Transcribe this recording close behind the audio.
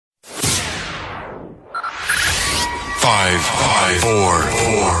Five, four,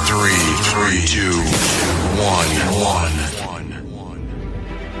 three, two, one.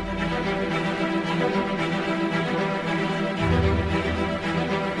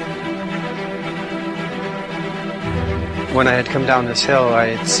 When I had come down this hill, I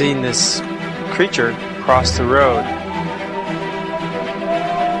had seen this creature cross the road.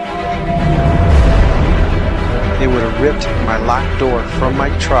 They would have ripped my locked door from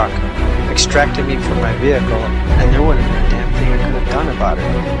my truck, extracted me from my vehicle, and there wouldn't have been a damn thing I could have done about it.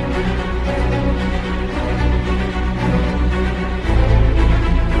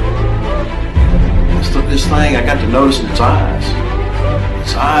 This thing, I got to notice in its eyes.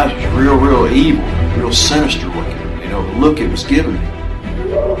 Its eyes was real evil, real sinister looking. The look it was giving me.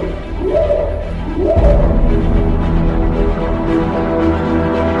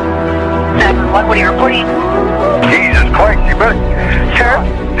 911, what are you reporting? Jesus Christ, you better... Sheriff,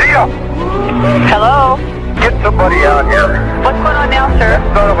 Dia! Hello? Get somebody out here. What's going on now, sir? That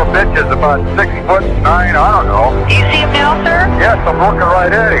son of a bitch is about 6'9", I don't know. Do you see him now, sir? Yes, I'm looking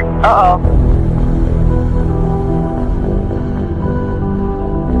right at him. Uh-oh.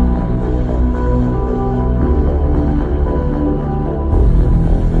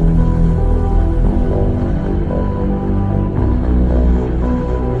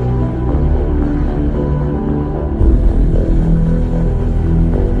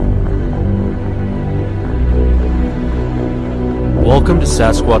 Welcome to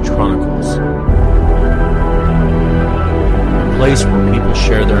Sasquatch Chronicles, a place where people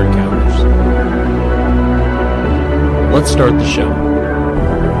share their encounters. Let's start the show.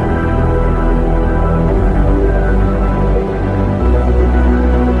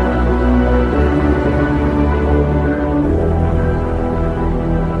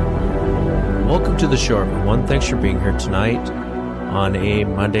 Welcome to the show, everyone. Thanks for being here tonight on a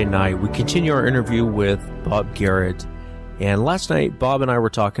Monday night. We continue our interview with Bob Garrett. And last night, Bob and I were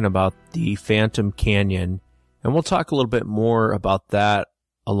talking about the Phantom Canyon, and we'll talk a little bit more about that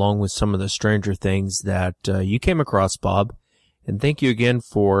along with some of the stranger things that you came across, Bob. And thank you again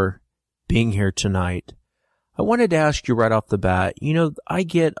for being here tonight. I wanted to ask you right off the bat, I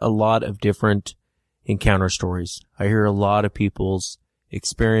get a lot of different encounter stories. I hear a lot of people's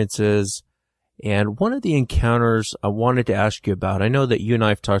experiences, and one of the encounters I wanted to ask you about, I know that you and I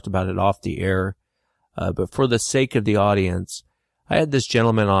have talked about it off the air, but for the sake of the audience, I had this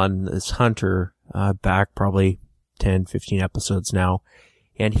gentleman on, this hunter, back probably 10, 15 episodes now,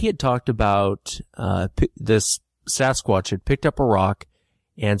 and he had talked about this Sasquatch had picked up a rock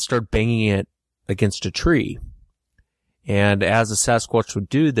and started banging it against a tree. And as a Sasquatch would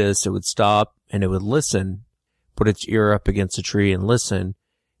do this, it would stop and it would listen, put its ear up against a tree and listen,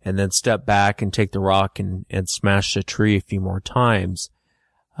 and then step back and take the rock and smash the tree a few more times.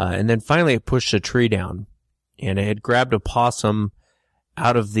 And then finally it pushed a tree down, and it had grabbed a possum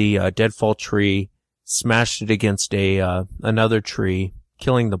out of the deadfall tree, smashed it against another tree,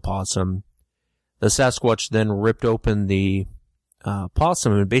 killing the possum. The Sasquatch then ripped open the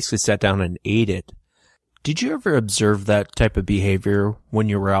possum and basically sat down and ate it. Did you ever observe that type of behavior when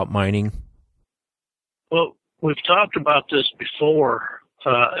you were out mining? Well, we've talked about this before,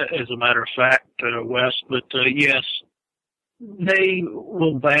 as a matter of fact, Wes, but yes, they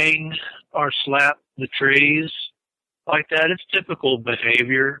will bang or slap the trees like that. It's typical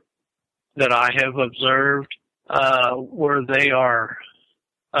behavior that I have observed where they are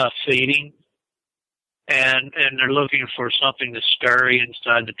feeding and they're looking for something to scurry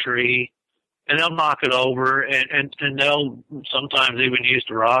inside the tree, and they'll knock it over and they'll sometimes even use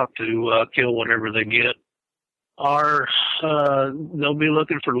the rock to kill whatever they get. Or they'll be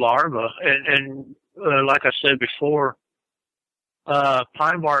looking for larvae, and like I said before,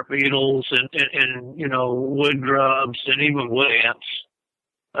 pine bark beetles and wood grubs and even wood ants.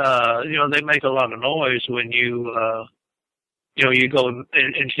 They make a lot of noise when you go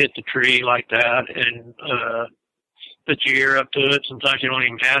and hit the tree like that and put your ear up to it. Sometimes you don't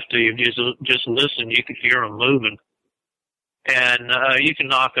even have to. You just listen. You can hear them moving. And you can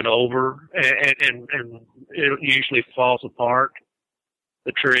knock it over, and it usually falls apart.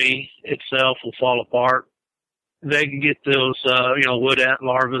 The tree itself will fall apart. They can get those, wood ant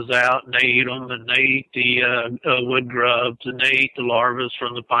larvae out, and they eat them, and they eat the wood grubs, and they eat the larvae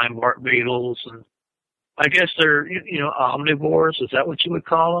from the pine bark beetles. And I guess they're, omnivores. Is that what you would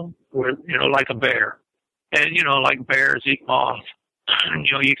call them? Where, like a bear. And, like bears eat moth.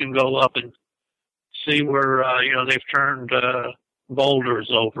 You can go up and see where, they've turned boulders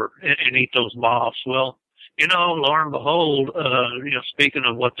over and eat those moths. Well, lo and behold, speaking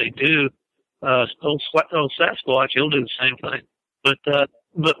of what they do, old Sasquatch, he'll do the same thing. But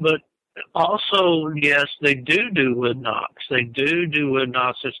Also, yes, they do wood knocks. They do wood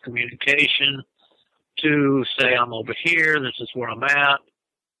knocks as communication to say, I'm over here, this is where I'm at,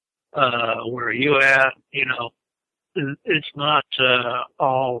 where are you at? You know, it's not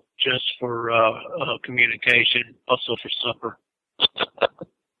all just for communication, also for supper.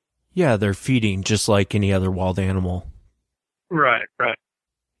 Yeah, they're feeding just like any other wild animal. Right, right.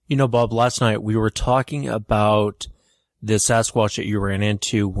 You know, Bob, last night we were talking about the Sasquatch that you ran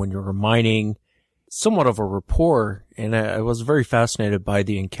into when you were mining, somewhat of a rapport, and I was very fascinated by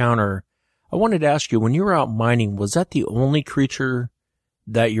the encounter. I wanted to ask you, when you were out mining, was that the only creature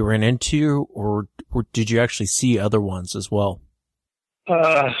that you ran into, or did you actually see other ones as well?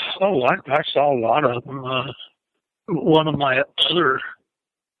 I saw a lot of them. One of my other,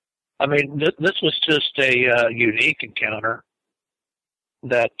 I mean, this was just a unique encounter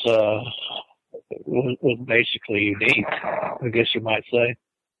that was basically unique, I guess you might say.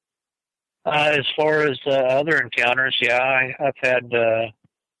 As far as other encounters, yeah, I've had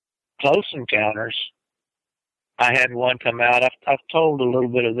close encounters. I had one come out. I've told a little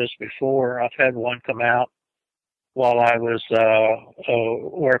bit of this before. I've had one come out while I was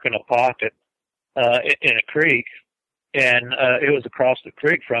working a pocket in a creek, and it was across the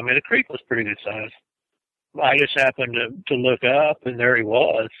creek from me. The creek was pretty good size. I just happened to look up, and there he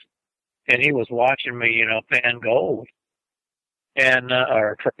was, and he was watching me, you know, pan gold, and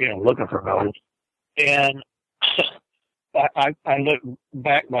or you know, looking for gold, and I looked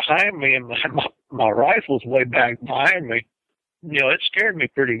back behind me, and my rifle's way back behind me. You know, it scared me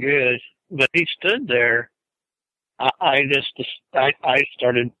pretty good. But he stood there. I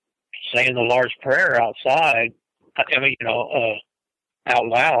started saying the Lord's Prayer outside. I mean, you know, out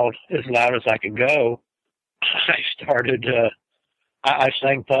loud as I could go. I started. I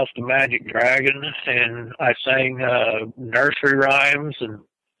sang Puff the Magic Dragon, and I sang nursery rhymes, and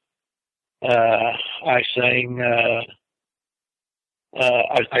I sang.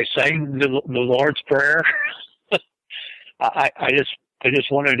 I sang the Lord's Prayer. I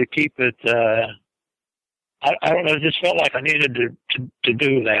just wanted to keep it. I don't know. It just felt like I needed to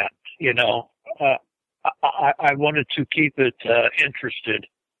do that. You know, I wanted to keep it interested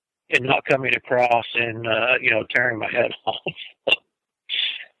in not coming across and you know, tearing my head off.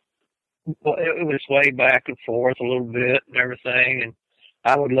 Well, it was way back and forth a little bit and everything, and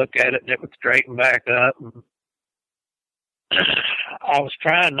I would look at it and it would straighten back up. And I was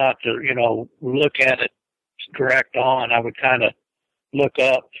trying not to, you know, look at it direct on. I would kind of look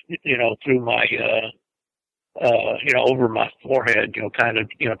up, you know, through my, you know, over my forehead, you know, kind of,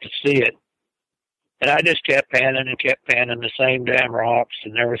 you know, to see it. And I just kept panning the same damn rocks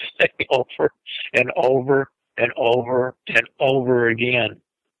and everything over and over and over and over again.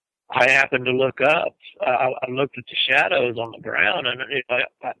 I happened to look up. I looked at the shadows on the ground, and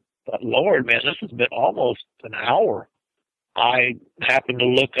I thought, Lord, man, this has been almost an hour. I happened to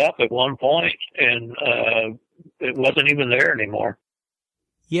look up at one point, and it wasn't even there anymore.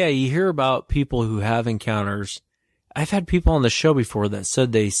 Yeah, you hear about people who have encounters. I've had people on the show before that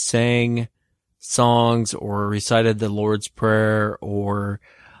said they sang songs or recited the Lord's Prayer, or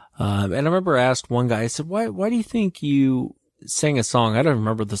and I remember I asked one guy, I said, why do you think you sang a song? I don't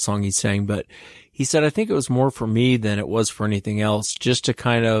remember the song he sang, but he said, I think it was more for me than it was for anything else, just to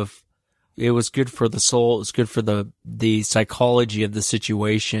kind of, it was good for the soul, it was good for the psychology of the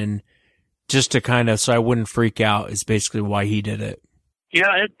situation, just to kind of, so I wouldn't freak out, is basically why he did it.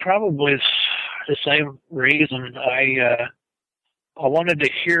 Yeah, it probably is the same reason. I wanted to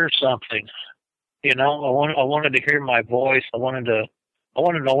hear something, you know, I wanted to hear my voice. I wanted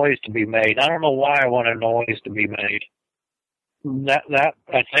noise to be made. I don't know why I wanted noise to be made. That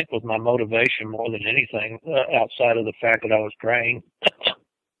I think was my motivation more than anything, outside of the fact that I was trained.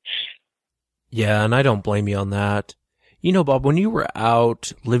 Yeah, and I don't blame you on that. You know, Bob, when you were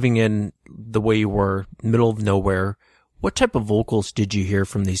out living in the way you were, middle of nowhere, what type of vocals did you hear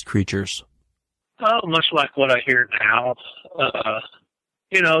from these creatures? Oh, much like what I hear now.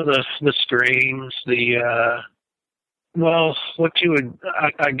 You know, the screams, well, what you would,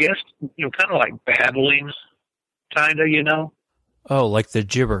 I guess, you know, kind of like babbling, kind of, you know. Oh, like the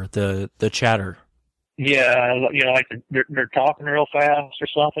gibber, the chatter. Yeah, you know, like they're talking real fast or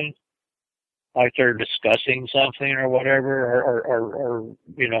something. Like they're discussing something or whatever, or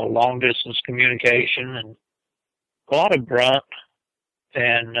you know, long distance communication, and a lot of grunt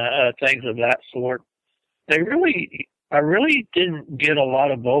and things of that sort. I really didn't get a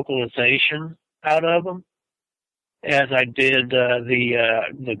lot of vocalization out of them, as I did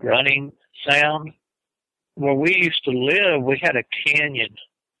the grunting sound. Where we used to live, we had a canyon.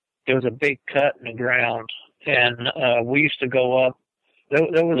 There was a big cut in the ground, and we used to go up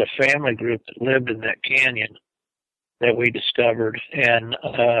there was a family group that lived in that canyon that we discovered, and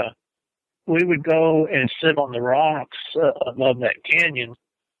we would go and sit on the rocks above that canyon.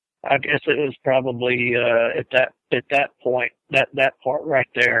 I guess it was probably at that point, that part right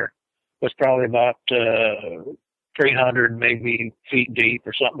there was probably about 300 maybe feet deep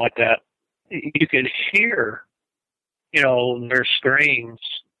or something like that. You could hear, their screams,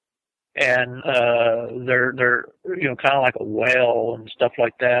 and they're kind of like a wail and stuff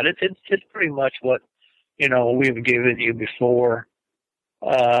like that. It's pretty much what we've given you before.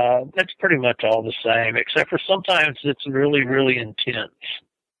 That's pretty much all the same, except for sometimes it's really, really intense.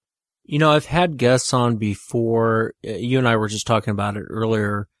 I've had guests on before. You and I were just talking about it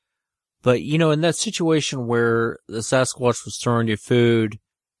earlier. But, in that situation where the Sasquatch was throwing you food,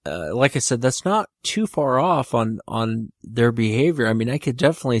 like I said, that's not too far off on their behavior. I mean, I could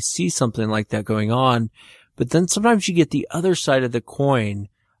definitely see something like that going on. But then sometimes you get the other side of the coin.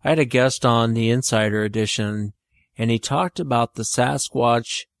 I had a guest on the Insider Edition, and he talked about the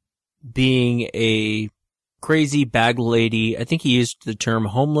Sasquatch being a crazy bag lady. I think he used the term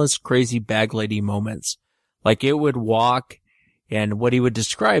homeless crazy bag lady moments. Like it would walk, and what he would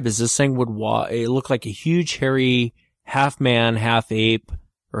describe is this thing would walk, it looked like a huge hairy half man, half ape,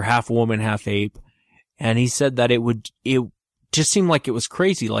 or half woman, half ape. And he said that it just seemed like it was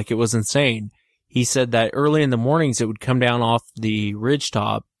crazy, like it was insane. He said that early in the mornings it would come down off the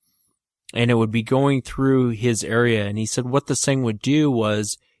ridgetop and it would be going through his area. And he said what this thing would do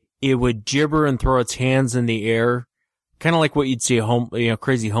was it would gibber and throw its hands in the air, kind of like what you'd see a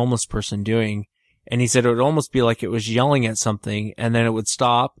crazy homeless person doing. And he said it would almost be like it was yelling at something, and then it would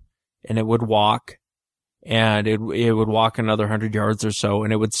stop and it would walk, and it would walk another 100 yards or so,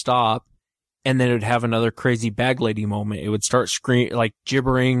 and it would stop, and then it would have another crazy bag lady moment. It would start screaming, like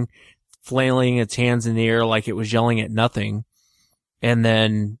gibbering, flailing its hands in the air like it was yelling at nothing, and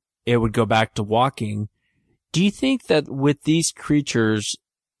then it would go back to walking. Do you think that with these creatures,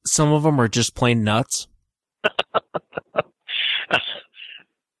 some of them are just plain nuts?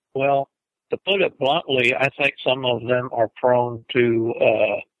 Well, to put it bluntly, I think some of them are prone to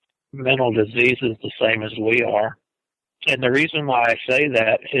mental diseases the same as we are. And the reason why I say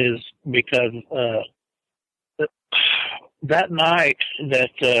that is because that night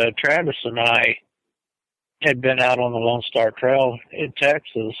that Travis and I had been out on the Lone Star Trail in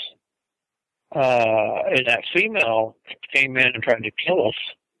Texas, and that female came in and tried to kill us,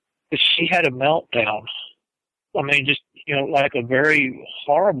 but she had a meltdown. I mean, just, like a very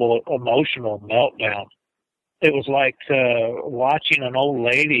horrible emotional meltdown. It was like watching an old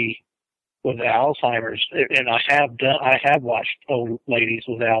lady with Alzheimer's, and I have watched old ladies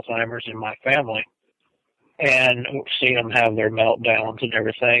with Alzheimer's in my family, and seen them have their meltdowns and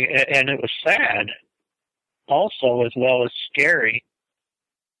everything, and it was sad, also, as well as scary,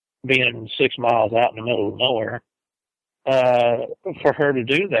 being 6 miles out in the middle of nowhere. For her to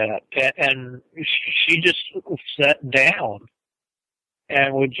do that, and she just sat down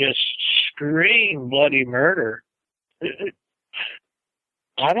and would just scream bloody murder.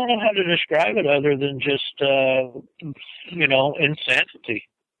 I don't know how to describe it other than just insanity.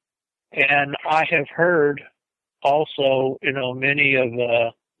 And I have heard also, many of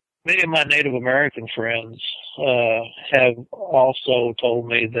my Native American friends have also told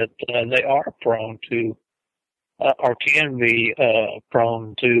me that they are prone to or can be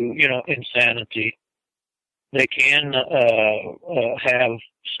prone to, insanity. They can have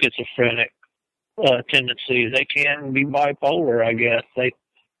schizophrenic tendencies. They can be bipolar, I guess.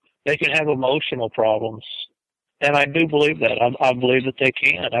 They can have emotional problems. And I do believe that. I believe that they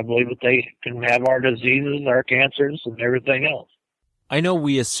can. I believe that they can have our diseases, our cancers, and everything else. I know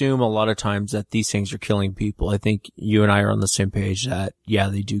we assume a lot of times that these things are killing people. I think you and I are on the same page that, yeah,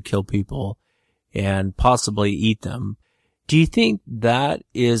 they do kill people and possibly eat them. Do you think that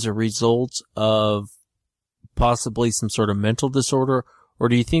is a result of possibly some sort of mental disorder, or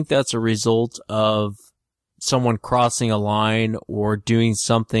do you think that's a result of someone crossing a line or doing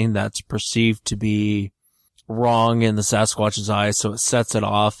something that's perceived to be wrong in the Sasquatch's eyes, so it sets it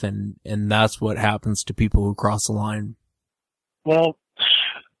off, and that's what happens to people who cross the line? Well,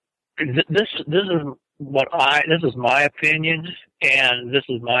 this is my opinion, and this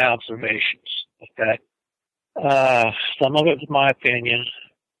is my observations. Okay, some of it's my opinion,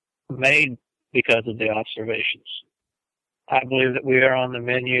 made because of the observations. I believe that we are on the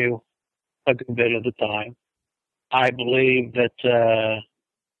menu a good bit of the time. I believe that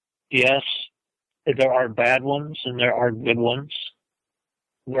yes, there are bad ones and there are good ones.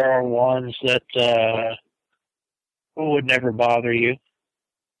 There are ones that would never bother you.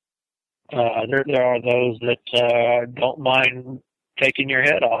 There are those that don't mind taking your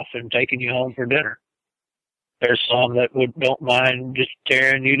head off and taking you home for dinner. There's some that don't mind just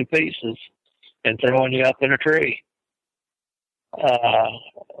tearing you to pieces and throwing you up in a tree.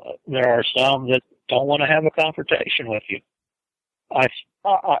 There are some that don't want to have a confrontation with you. I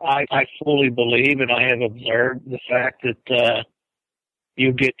fully believe, and I have observed the fact that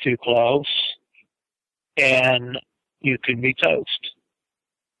you get too close and you could be toast.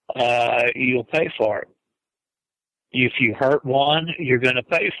 You'll pay for it. If you hurt one, you're going to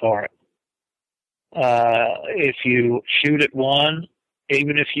pay for it. If you shoot at one,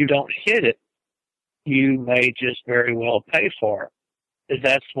 even if you don't hit it, you may just very well pay for it.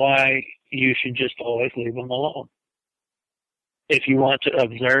 That's why you should just always leave them alone. If you want to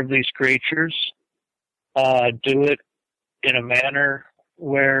observe these creatures, do it in a manner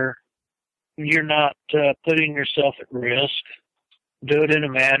where you're not putting yourself at risk. Do it in a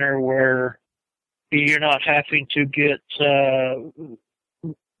manner where you're not having to get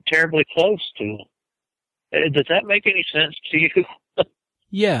terribly close to them. Does that make any sense to you?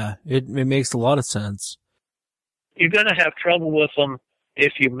 Yeah, it makes a lot of sense. You're going to have trouble with them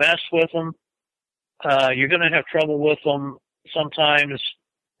if you mess with them. You're going to have trouble with them sometimes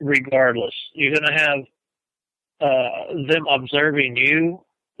regardless. You're going to have them observing you.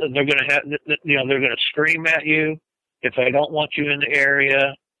 They're going to have, they're going to scream at you if they don't want you in the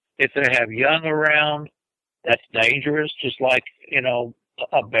area. If they have young around, that's dangerous, just like,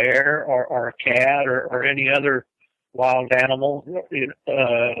 a bear or a cat or any other wild animal.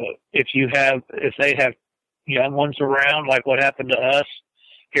 If they have young ones around, like what happened to us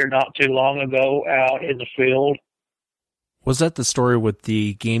here not too long ago out in the field. Was that the story with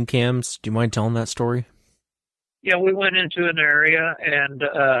the game cams? Do you mind telling that story? Yeah, we went into an area and,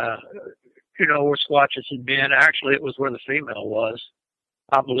 where Squatches had been. Actually, it was where the female was.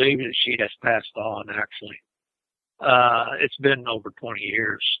 I believe that she has passed on, actually. It's been over 20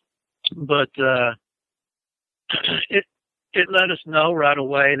 years. But it let us know right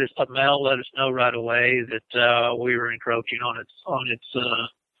away, a male let us know right away that we were encroaching on its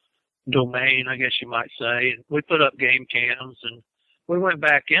domain, I guess you might say. And we put up game cams, and we went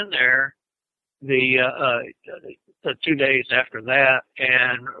back in there the 2 days after that,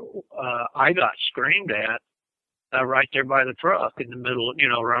 and I got screamed at right there by the truck in the middle,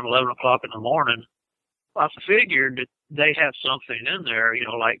 around 11 o'clock in the morning. I figured that they have something in there,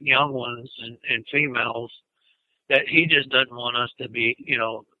 like young ones and females that he just doesn't want us to be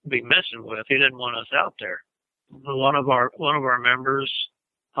messing with. He didn't want us out there. One of our members,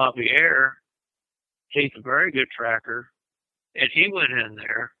 Javier, he's a very good tracker, and he went in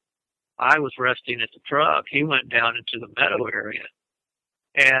there. I was resting at the truck. He went down into the meadow area,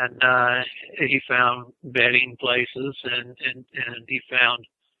 and he found bedding places, and he found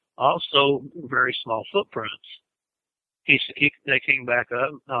also very small footprints. They came back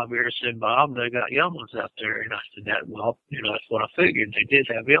up. Javier said, "Bob, they got young ones out there." And I said, that's what I figured. They did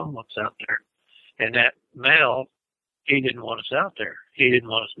have young ones out there. And that male, he didn't want us out there. He didn't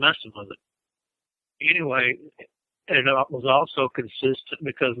want us messing with it. Anyway, it was also consistent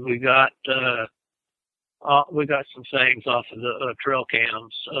because we got some things off of the trail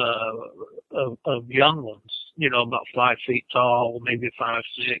cams of young ones, about 5 feet tall, maybe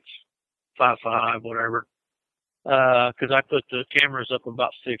 5'6", 5'5", whatever. Because I put the cameras up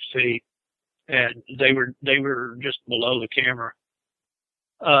about 6 feet, and they were just below the camera.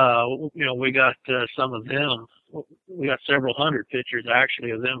 We got some of them. We got several hundred pictures actually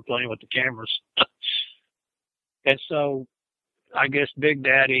of them playing with the cameras. And so I guess Big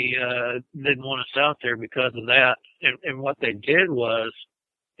Daddy didn't want us out there because of that. And what they did was,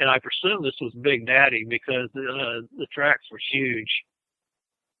 and I presume this was Big Daddy because the tracks were huge.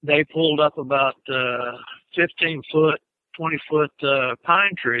 They pulled up about 15-foot, 20-foot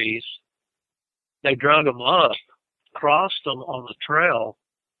pine trees. They drug them up, crossed them on the trail,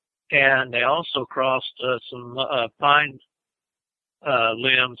 and they also crossed some pine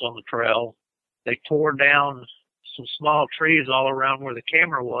limbs on the trail. They tore down some small trees all around where the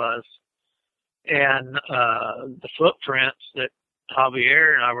camera was, and the footprints that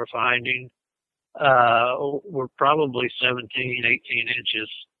Javier and I were finding were probably 17, 18 inches.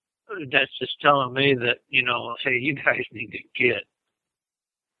 That's just telling me that, hey, you guys need to get,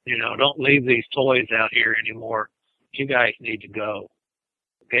 don't leave these toys out here anymore. You guys need to go.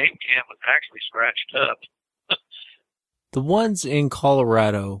 The game cam was actually scratched up. The ones in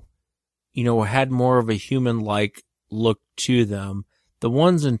Colorado, had more of a human-like look to them. The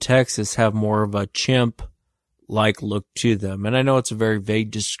ones in Texas have more of a chimp-like look to them. And I know it's a very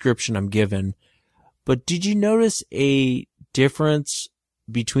vague description I'm given, but did you notice a difference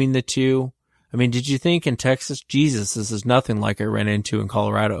between the two? I mean, did you think in Texas, Jesus, this is nothing like I ran into in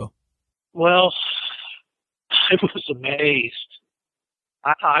Colorado? Well, I was amazed.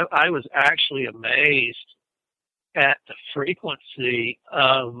 I was actually amazed at the frequency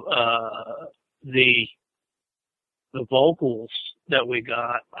of the vocals that we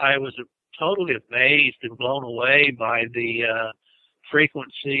got. I was totally amazed and blown away by the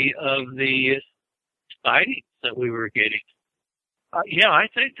frequency of the sightings that we were getting. Yeah, I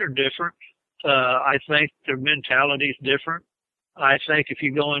think they're different. I think their mentality is different. I think if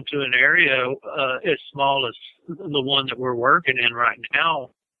you go into an area as small as the one that we're working in right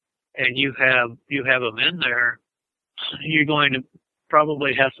now, and you have them in there, you're going to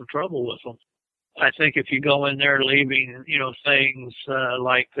probably have some trouble with them. I think if you go in there leaving, things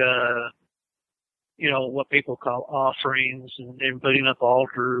like, what people call offerings and putting up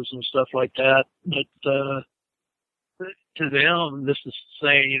altars and stuff like that, but to them, this is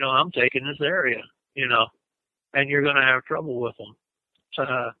saying, I'm taking this area, and you're going to have trouble with them.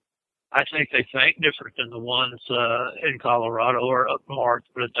 I think they think different than the ones in Colorado or up north,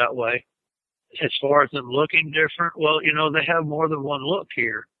 put it that way. As far as them looking different, well, they have more than one look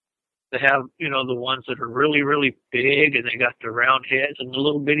here. They have, the ones that are really, really big, and they got the round heads and the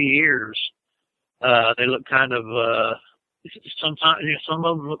little bitty ears. They look kind of, sometimes, some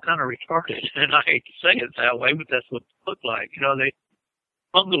of them look kind of retarded, and I hate to say it that way, but that's what they look like. They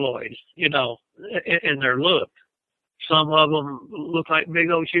mongoloid, in their look. Some of them look like big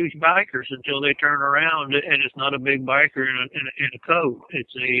old huge bikers until they turn around, and it's not a big biker in a coat.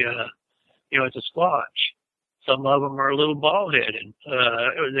 It's it's a squatch. Some of them are a little bald-headed.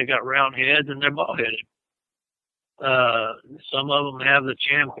 They got round heads and they're bald-headed. Some of them have the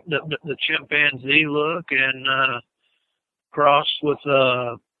chimpanzee look and crossed with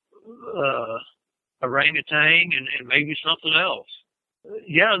orangutan and maybe something else.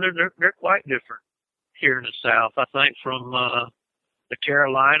 Yeah, they're quite different here in the South. I think from the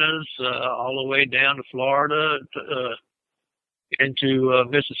Carolinas all the way down to Florida into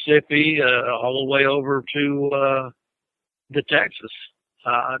Mississippi, all the way over to Texas.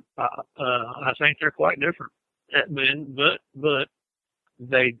 I think they're quite different. But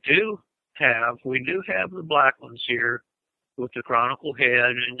we do have the black ones here with the chronicle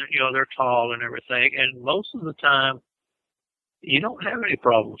head, and they're tall and everything. And most of the time, you don't have any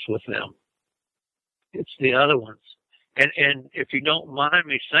problems with them. It's the other ones. And if you don't mind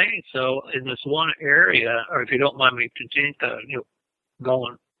me saying so, in this one area, or if you don't mind me continuing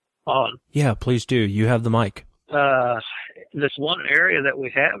going on. Yeah, please do. You have the mic. This one area that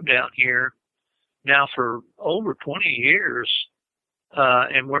we have down here now for over 20 years,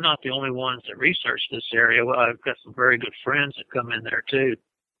 and we're not the only ones that research this area. Well, I've got some very good friends that come in there too.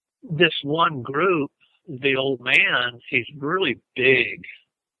 This one group, the old man, he's really big,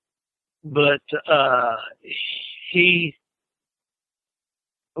 but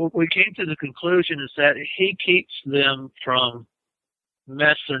we came to the conclusion is that he keeps them from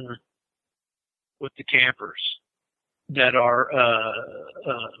messing with the campers that are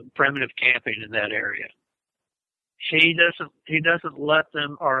primitive camping in that area. He doesn't let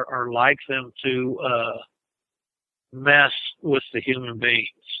them or like them to mess with the human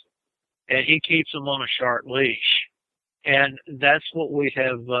beings, and he keeps them on a short leash. And that's what we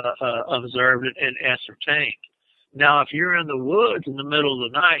have observed and ascertained. Now, if you're in the woods in the middle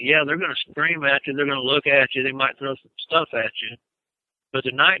of the night, yeah, they're going to scream at you. They're going to look at you. They might throw some stuff at you. But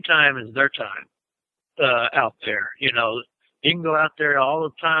the nighttime is their time out there. You can go out there all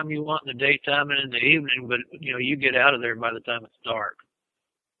the time you want in the daytime and in the evening, but, you get out of there by the time it's dark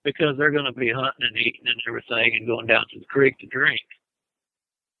because they're going to be hunting and eating and everything and going down to the creek to drink.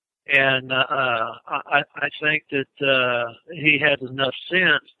 And I think that he has enough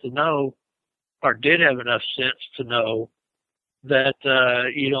sense to know, or did have enough sense to know, that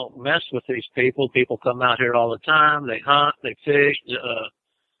you don't mess with these people. People come out here all the time. They hunt, they fish.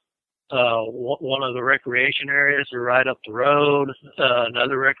 One of the recreation areas are right up the road.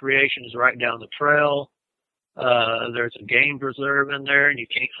 Another recreation is right down the trail. There's a game preserve in there, and you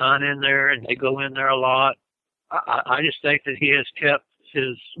can't hunt in there, and they go in there a lot. I just think that he has kept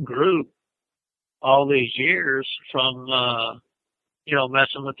his group all these years from,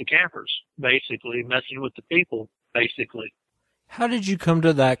 messing with the campers, basically, messing with the people, basically. How did you come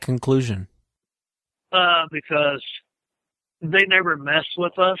to that conclusion? Because they never mess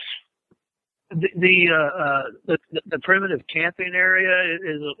with us. The primitive camping area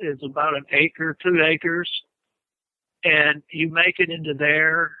is about 2 acres, and you make it into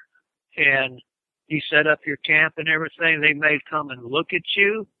there, and you set up your camp and everything. They may come and look at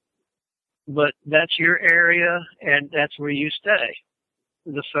you, but that's your area, and that's where you stay.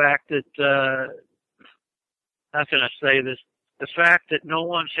 the fact that, how can I say this? The fact that no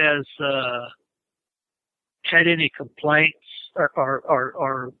one has had any complaints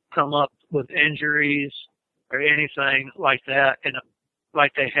or come up with injuries or anything like that,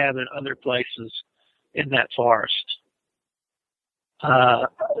 like they have in other places in that forest.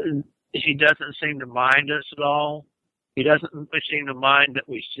 He doesn't seem to mind us at all. He doesn't seem to mind that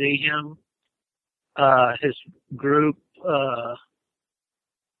we see him. His group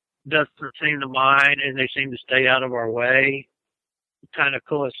doesn't seem to mind, and they seem to stay out of our way. Kind of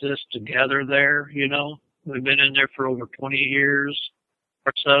coexist together there, you know. We've been in there for over 20 years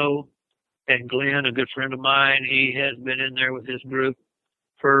or so. And Glenn, a good friend of mine, he has been in there with his group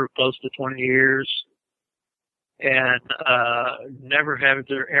for close to 20 years. And never have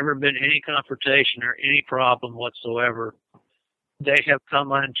there ever been any confrontation or any problem whatsoever. They have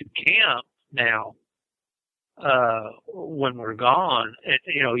come onto camp now when we're gone. And,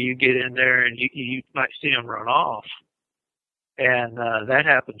 you know, you get in there and you might see them run off. And that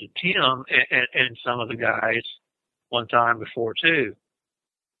happened to Tim and some of the guys one time before, too.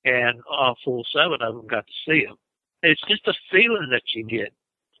 And all full 7 of them got to see him. It's just a feeling that you get,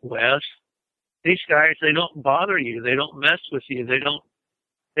 Wes. These guys, they don't bother you. They don't mess with you. They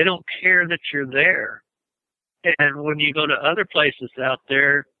don't care that you're there. And when you go to other places out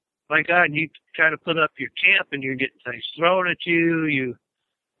there, my God, you try to put up your camp and you get things thrown at you.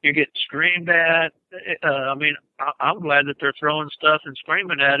 You get screamed at. I mean, I'm glad that they're throwing stuff and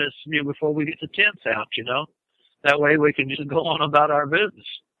screaming at us, you know, before we get the tents out, you know. That way we can just go on about our business.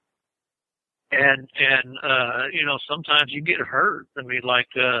 And you know, sometimes you get hurt. I mean, like,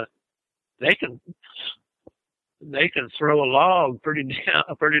 they can throw a pretty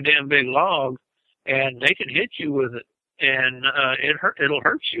damn big log, and they can hit you with it, and it'll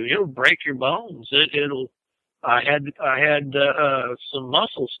hurt you. It'll break your bones. I had some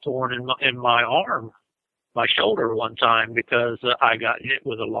muscles torn in my arm, my shoulder one time because I got hit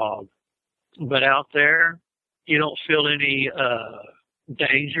with a log. But out there, you don't feel any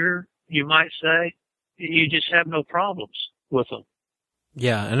danger, you might say. You just have no problems with them.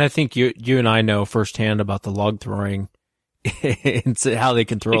 Yeah, and I think you and I know firsthand about the log throwing and how they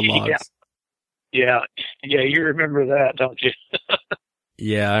can throw logs. Yeah, you remember that, don't you?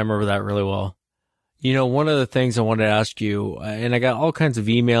 Yeah, I remember that really well. You know, one of the things I wanted to ask you, and I got all kinds of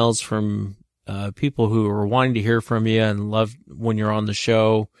emails from people who are wanting to hear from you and love when you're on the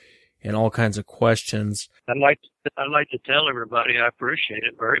show and all kinds of questions. I'd like to tell everybody I appreciate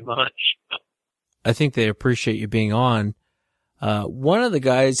it very much. I think they appreciate you being on. One of the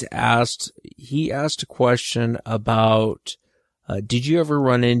guys asked a question about, did you ever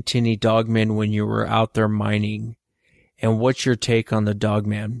run into any dogmen when you were out there mining? And what's your take on the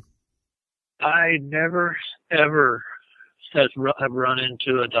dogman? I never, ever have run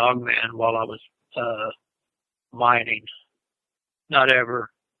into a dogman while I was mining. Not ever.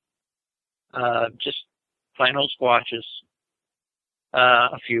 Just plain old squatches.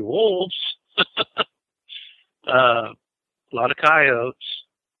 A few wolves. A lot of coyotes.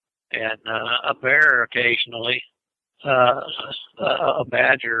 And a bear occasionally. A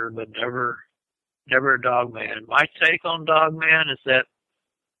badger, but never a dogman. My take on dogman is that,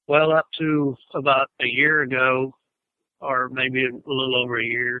 well, up to about a year ago, or maybe a little over a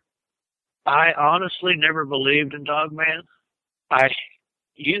year, I honestly never believed in dogman. I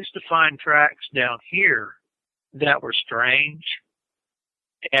used to find tracks down here that were strange,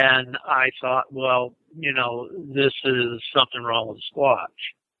 and I thought, well, you know, this is something wrong with the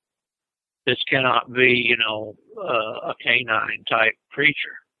Squatch. This cannot be, you know, a canine type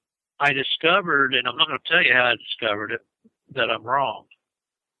creature. I discovered, and I'm not going to tell you how I discovered it, that I'm wrong.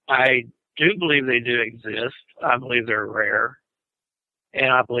 I do believe they do exist. I believe they're rare.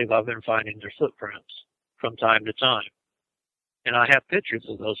 And I believe I've been finding their footprints from time to time. And I have pictures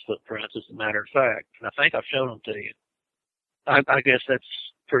of those footprints, as a matter of fact. And I think I've shown them to you. I guess that's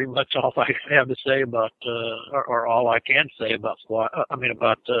pretty much all I have to say about, or all I can say about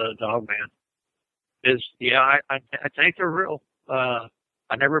dogman. Is, yeah, I think they're real.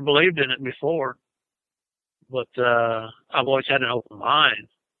 I never believed in it before, but I've always had an open mind.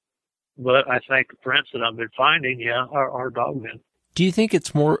 But I think the prints that I've been finding, yeah, are dogmen. Do you think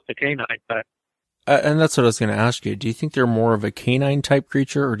it's more the canine type? And that's what I was going to ask you. Do you think they're more of a canine type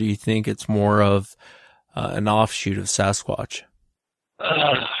creature, or do you think it's more of an offshoot of Sasquatch?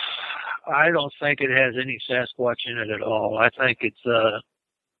 I don't think it has any Sasquatch in it at all. I think it's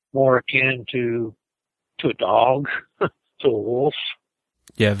more akin to a dog, to a wolf.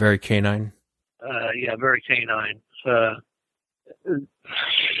 Yeah, very canine. Yeah, very canine.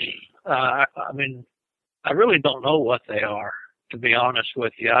 I mean, I really don't know what they are, to be honest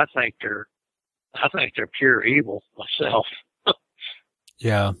with you. I think they're pure evil myself.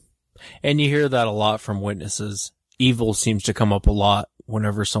 Yeah. And you hear that a lot from witnesses. Evil seems to come up a lot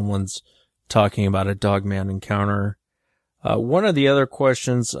whenever someone's talking about a Dogman encounter. One of the other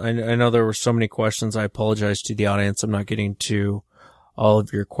questions, I know there were so many questions. I apologize to the audience. I'm not getting to all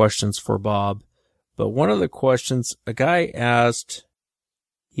of your questions for Bob. But one of the questions, a guy asked,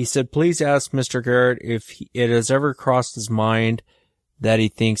 he said, please ask Mr. Garrett if it has ever crossed his mind that he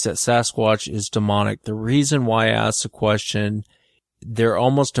thinks that Sasquatch is demonic. The reason why I asked the question, they're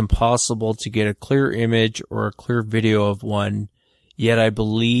almost impossible to get a clear image or a clear video of one, yet I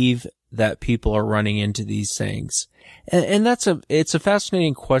believe that people are running into these things. And it's a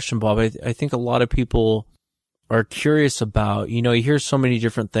fascinating question, Bob. I think a lot of people are curious about, you hear so many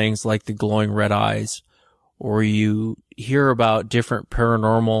different things like the glowing red eyes, or you hear about different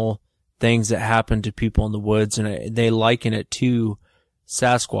paranormal things that happen to people in the woods, and they liken it to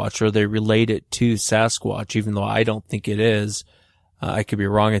Sasquatch, or they relate it to Sasquatch, even though I don't think it is. I could be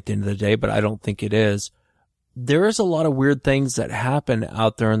wrong at the end of the day, but I don't think it is. There is a lot of weird things that happen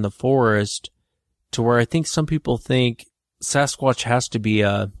out there in the forest to where I think some people think Sasquatch has to be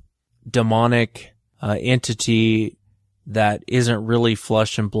a demonic entity that isn't really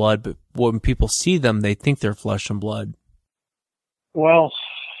flesh and blood, but when people see them, they think they're flesh and blood. Well,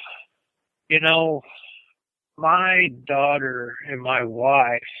 my daughter and my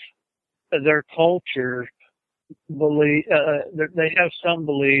wife, their culture they have some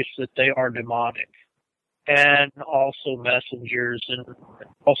beliefs that they are demonic, and also messengers, and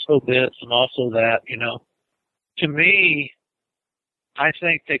also this and also that. To me, I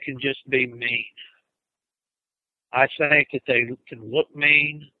think they can just be mean. I think that they can look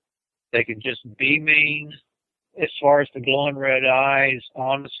mean. They can just be mean. As far as the glowing red eyes,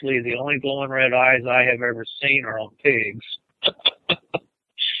 honestly, the only glowing red eyes I have ever seen are on pigs,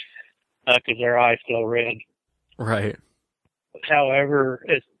 because their eyes glow red. Right. However,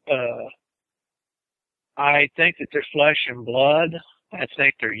 I think that they're flesh and blood. I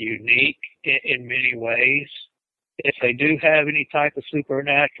think they're unique in many ways. If they do have any type of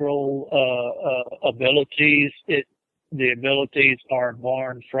supernatural abilities, the abilities are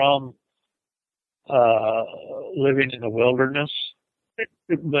born from living in the wilderness.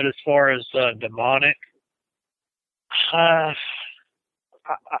 But as far as demonic, I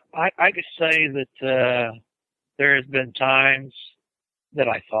could say that there has been times that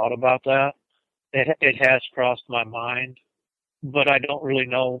I thought about that. It has crossed my mind, but I don't really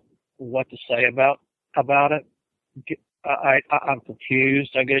know what to say about it. I'm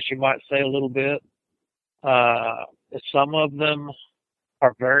confused, I guess you might say, a little bit. Some of them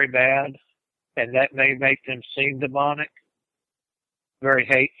are very bad, and that may make them seem demonic. Very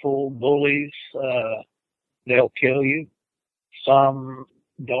hateful, bullies. They'll kill you. Some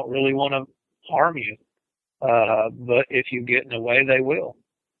don't really want to harm you. But if you get in the way, they will.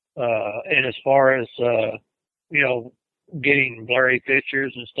 And as far as, getting blurry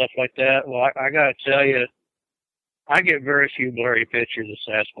pictures and stuff like that, well, I gotta tell you, I get very few blurry pictures of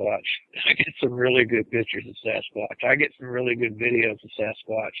Sasquatch. I get some really good pictures of Sasquatch. I get some really good videos of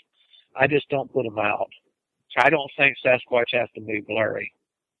Sasquatch. I just don't put them out. I don't think Sasquatch has to be blurry.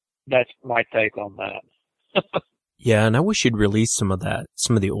 That's my take on that. Yeah, and I wish you'd release some of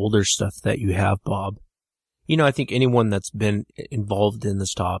the older stuff that you have, Bob. I think anyone that's been involved in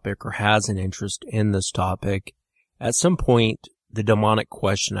this topic or has an interest in this topic, at some point, the demonic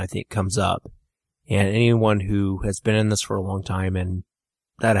question, I think, comes up. And anyone who has been in this for a long time and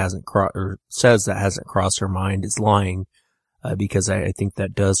that says that hasn't crossed their mind is lying, because I think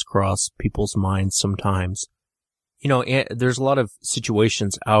that does cross people's minds sometimes. There's a lot of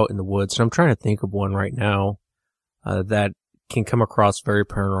situations out in the woods, and I'm trying to think of one right now, that can come across very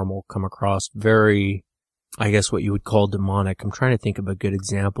paranormal, come across very, I guess, what you would call demonic. I'm trying to think of a good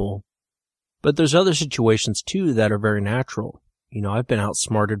example. But there's other situations, too, that are very natural. I've been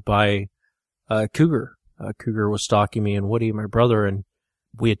outsmarted by a cougar. A cougar was stalking me and Woody, my brother, and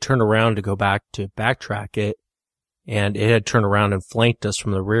we had turned around to go back to backtrack it, and it had turned around and flanked us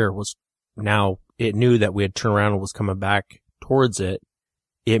from the rear. Now it knew that we had turned around and was coming back towards it.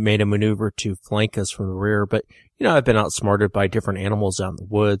 It made a maneuver to flank us from the rear. But, I've been outsmarted by different animals out in the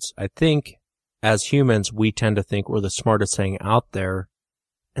woods. I think as humans, we tend to think we're the smartest thing out there,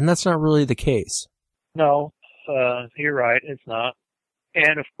 and that's not really the case. No, you're right. It's not.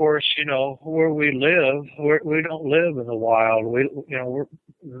 And of course, where we live, we don't live in the wild.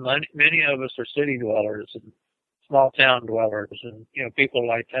 Many of us are city dwellers and small town dwellers, and people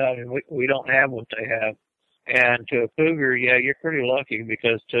like that. And we don't have what they have. And to a cougar, yeah, you're pretty lucky,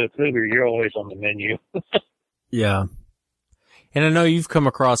 because to a cougar, you're always on the menu. Yeah. And I know you've come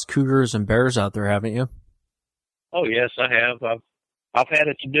across cougars and bears out there, haven't you? Oh yes, I have. I've had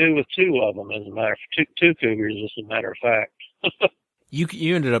it to do with two of them, as a matter of two cougars, as a matter of fact.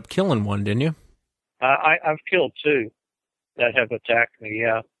 You ended up killing one, didn't you? I've killed two that have attacked me.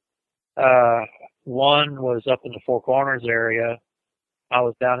 Yeah. One was up in the Four Corners area. I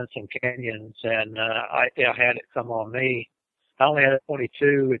was down in some canyons, and I had it come on me. I only had a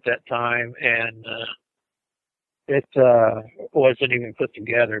 22 at that time, and it wasn't even put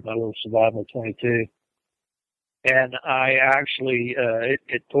together, my little survival 22. And I actually,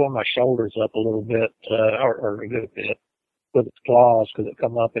 it tore my shoulders up a little bit, or a good bit, with its claws, because it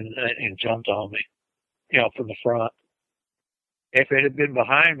come up and jumped on me, from the front. If it had been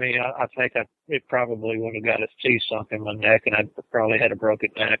behind me, I think it probably would have got its teeth sunk in my neck, and I probably had a broken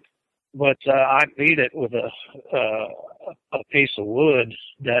neck. But I beat it with a piece of wood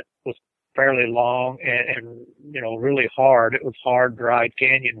that was fairly long and really hard. It was hard, dried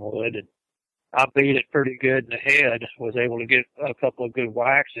canyon wood, and I beat it pretty good in the head. Was able to get a couple of good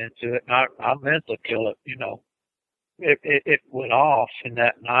whacks into it, and I meant to kill it. It went off, and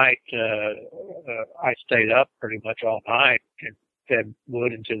that night I stayed up pretty much all night and fed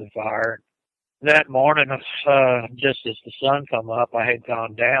wood into the fire. That morning, just as the sun come up, I had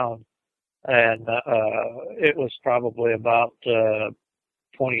gone down, and it was probably about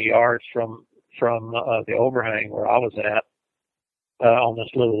 20 yards from the overhang where I was at, on this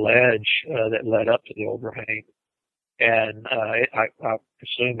little ledge that led up to the overhang. And I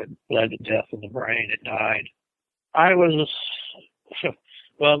presume it bled to death in the brain. It died. I was,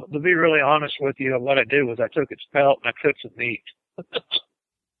 well, to be really honest with you, what I did was I took its pelt and I cooked some meat.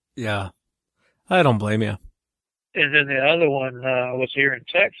 Yeah, I don't blame you. And then the other one was here in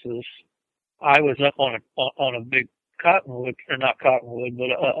Texas. I was up on a big cottonwood, or not cottonwood,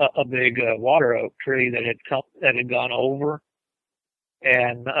 but a big water oak tree that had gone over,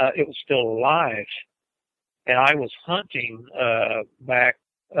 and it was still alive. And I was hunting back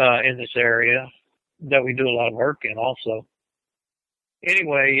in this area that we do a lot of work in also.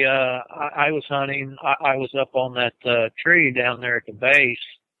 Anyway, I was hunting. I was up on that tree down there at the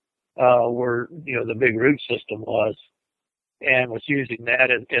base where the big root system was, and was using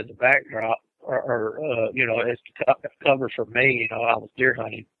that as a backdrop or as cover for me. I was deer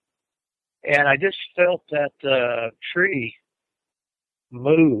hunting, and I just felt that tree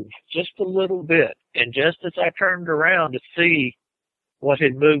move just a little bit, and just as I turned around to see what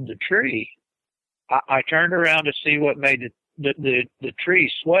had moved the tree, I turned around to see what made the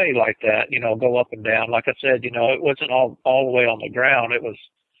tree sway like that, go up and down. Like I said, it wasn't all the way on the ground. It was,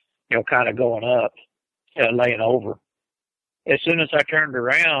 kind of going up, laying over. As soon as I turned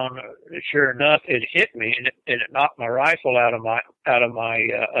around, sure enough, it hit me, and it knocked my rifle out of my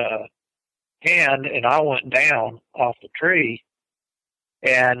hand, and I went down off the tree,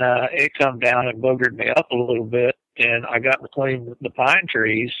 and it come down and boogered me up a little bit, and I got between the pine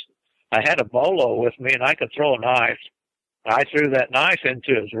trees. I had a bolo with me, and I could throw a knife. I threw that knife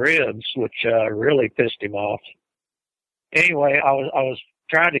into his ribs, which really pissed him off. Anyway, I was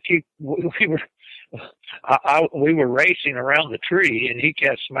trying to keep. We were racing around the tree, and he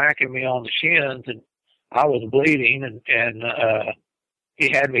kept smacking me on the shins, and I was bleeding, and he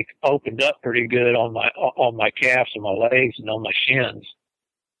had me opened up pretty good on my calves and my legs and on my shins.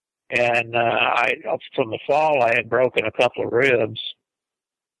 And from the fall, I had broken a couple of ribs,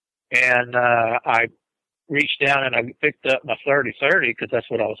 and I reached down and I picked up my 30-30 because that's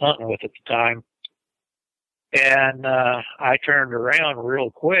what I was hunting with at the time. And I turned around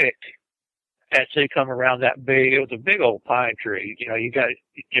real quick as he come around that big. It was a big old pine tree.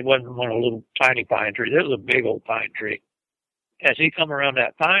 It wasn't one of the little tiny pine trees. It was a big old pine tree. As he come around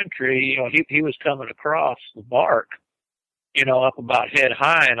that pine tree, he was coming across the bark, up about head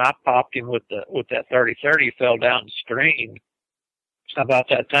high, and I popped him with that 30-30. He fell down and screamed. About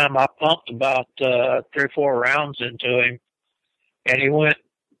that time, I pumped about 3 or 4 rounds into him, and he went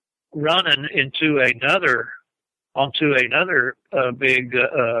running onto another big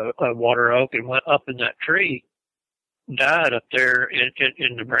water oak, and went up in that tree. Died up there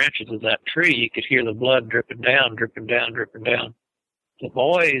in the branches of that tree. You could hear the blood dripping down, dripping down, dripping down.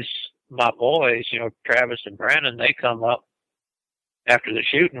 My boys, Travis and Brandon, they come up after the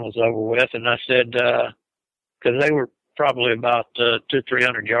shooting was over with, and I said, because they were probably about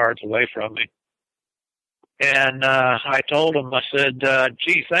 200-300 yards away from me. And I told them, I said,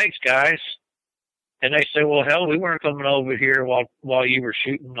 gee, thanks, guys. And they said, well, hell, we weren't coming over here while you were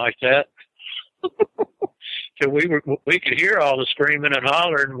shooting like that. So we could hear all the screaming and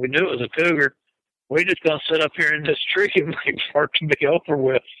hollering, and we knew it was a cougar. We just gonna sit up here in this tree and wait for it to be over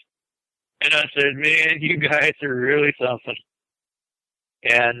with. And I said, man, you guys are really something.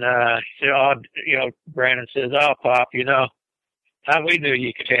 And, Brandon says, "Oh, Pop, we knew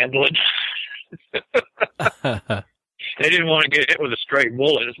you could handle it." They didn't want to get hit with a straight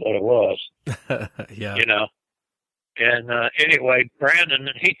bullet is what it was. Yeah. And anyway, Brandon,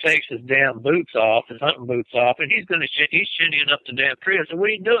 he takes his damn boots off, his hunting boots off, and he's shinnying up the damn tree. I said, "What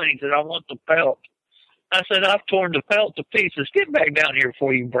are you doing?" He said, "I want the pelt." I said, "I've torn the pelt to pieces. Get back down here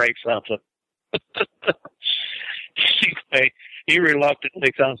before you break something." Anyway, he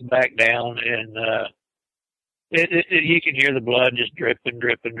reluctantly comes back down, and you can hear the blood just dripping.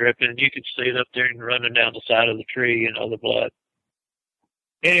 You can see it up there and running down the side of the tree, the blood.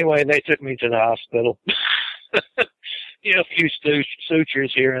 Anyway, they took me to the hospital. A few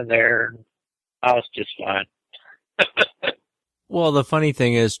sutures here and there, and I was just fine. Well, the funny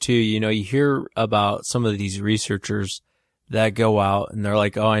thing is, too, you hear about some of these researchers that go out and they're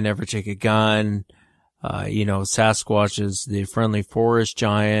like, "Oh, I never take a gun. Sasquatch is the friendly forest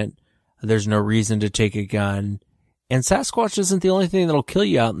giant. There's no reason to take a gun." And Sasquatch isn't the only thing that'll kill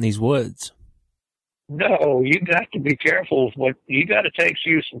you out in these woods. No, you got to be careful. You got to take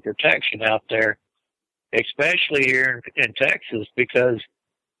you some protection out there, especially here in Texas, because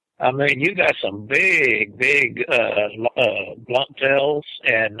you got some big blunt tails,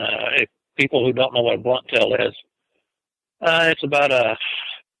 and if people who don't know what a blunt tail is, it's about a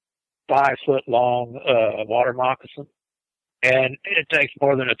 5-foot long water moccasin, and it takes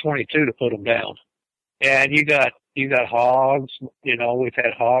more than a 22 to put them down. And you got hogs. We've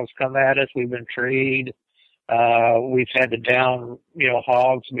had hogs come at us. We've been treed. We've had to down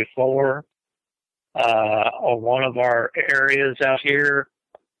hogs before. On one of our areas out here,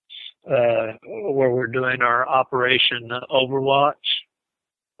 where we're doing our Operation Overwatch,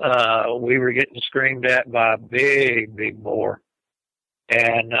 we were getting screamed at by a big boar.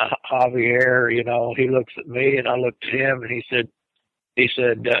 And Javier, he looks at me and I looked at him, and he said,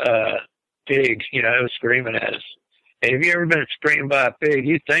 "Pig," it was screaming at us. And have you ever been screamed by a pig?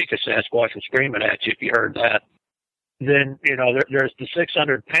 You'd think a Sasquatch was screaming at you if you heard that. Then, there's the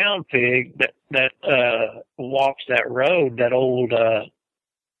 600-pound pig that walks that road, that old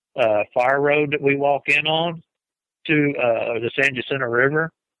fire road that we walk in on to the San Jacinto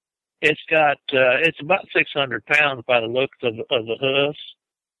River. It's about 600 pounds by the looks of the hoofs.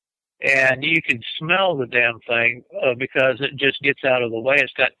 And you can smell the damn thing because it just gets out of the way.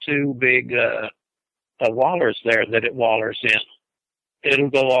 It's got two big wallers there that it wallers in. It'll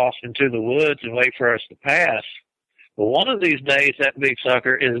go off into the woods and wait for us to pass. But one of these days, that big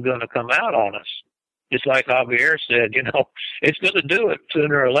sucker is going to come out on us. Just like Javier said, it's going to do it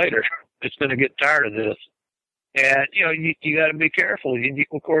sooner or later. It's going to get tired of this. And, you got to be careful.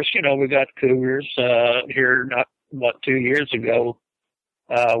 Of course, we got cougars here, 2 years ago.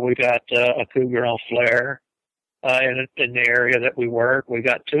 We got a cougar on flare in the area that we work. We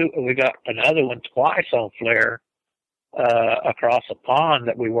got another one twice on flare across a pond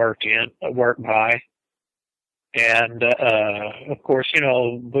that we work by. And of course,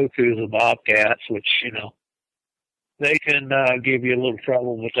 bukus of bobcats, which they can give you a little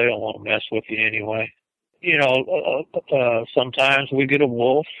trouble, but they don't want to mess with you anyway. Sometimes we get a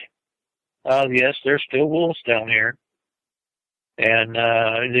wolf. Yes, there's still wolves down here. And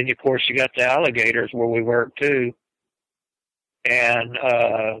then, of course, you got the alligators where we work, too. And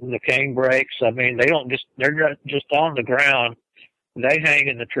the canebrakes, they're not just on the ground. They hang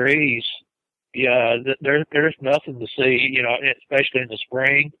in the trees. Yeah, there's nothing to see, especially in the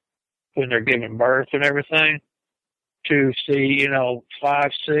spring when they're giving birth and everything, to see,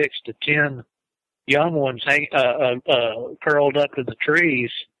 5, 6 to 10 young ones curled up in the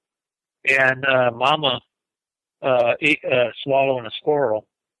trees, and mama swallowing a squirrel.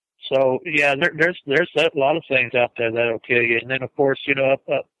 So yeah, there's a lot of things out there that'll kill you. And then of course,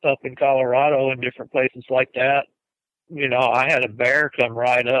 up in Colorado and different places like that, I had a bear come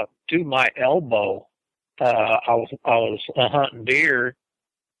right up to my elbow. I was hunting deer,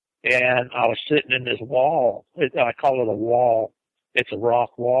 and I was sitting in this wall. I call it a wall. It's a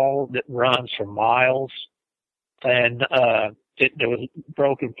rock wall that runs for miles, and there was a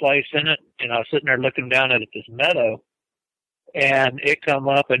broken place in it, and I was sitting there looking down at this meadow, and it come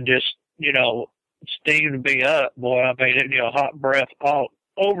up and just, steamed me up, boy. Hot breath all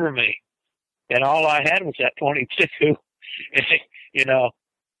over me, and all I had was that 22. And,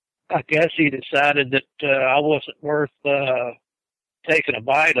 I guess he decided that I wasn't worth taking a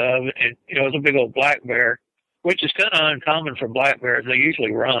bite of, and it was a big old black bear, which is kind of uncommon for black bears. They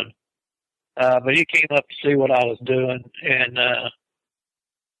usually run. But he came up to see what I was doing, and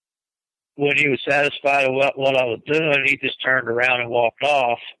when he was satisfied with what I was doing, he just turned around and walked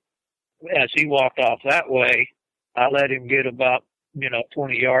off. As he walked off that way, I let him get about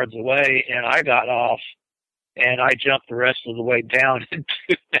 20 yards away, and I got off, and I jumped the rest of the way down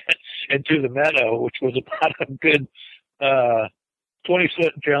into the meadow, which was about a good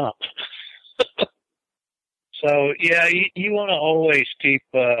 20-foot jump. So, yeah, you want to always keep,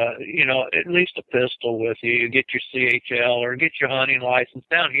 at least a pistol with you. You get your CHL or get your hunting license.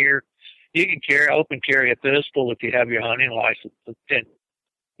 Down here, you can open carry a pistol if you have your hunting license and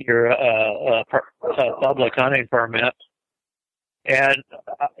your public hunting permit. And,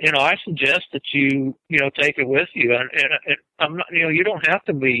 I suggest that you take it with you. And I'm not, you don't have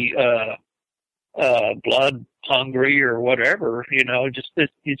to be blood hungry or whatever,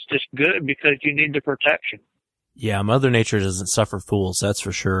 it's just good because you need the protection. Yeah, Mother Nature doesn't suffer fools, that's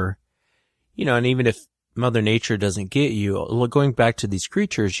for sure. And even if Mother Nature doesn't get you, going back to these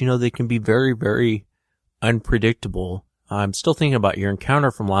creatures, they can be very, very unpredictable. I'm still thinking about your encounter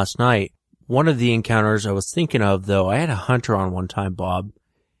from last night. One of the encounters I was thinking of, though, I had a hunter on one time, Bob,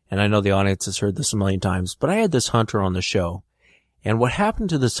 and I know the audience has heard this a million times, but I had this hunter on the show. And what happened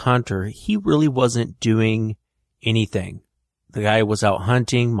to this hunter, he really wasn't doing anything. The guy was out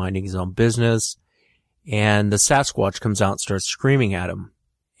hunting, minding his own business, and the Sasquatch comes out and starts screaming at him.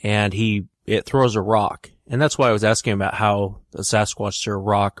 And it throws a rock. And that's why I was asking about how the Sasquatch threw a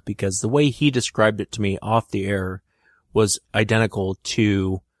rock, because the way he described it to me off the air was identical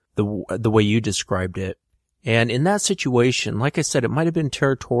to the way you described it. And in that situation, like I said, it might have been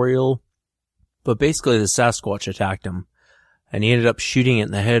territorial, but basically the Sasquatch attacked him. And he ended up shooting it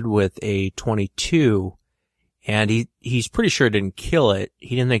in the head with a .22, and he's pretty sure it didn't kill it.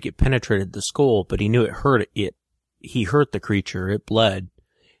 He didn't think it penetrated the skull, but he knew it hurt it. He hurt the creature. It bled,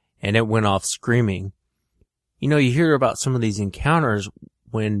 and it went off screaming. You hear about some of these encounters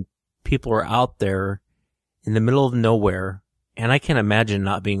when people are out there in the middle of nowhere, and I can't imagine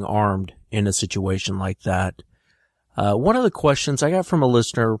not being armed in a situation like that. One of the questions I got from a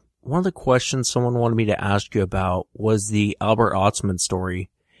listener, one of the questions someone wanted me to ask you about was the Albert Otzman story.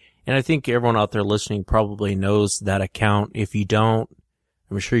 And I think everyone out there listening probably knows that account. If you don't,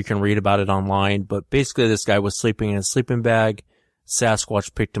 I'm sure you can read about it online. But basically this guy was sleeping in a sleeping bag.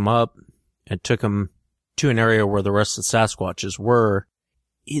 Sasquatch picked him up and took him to an area where the rest of the Sasquatches were.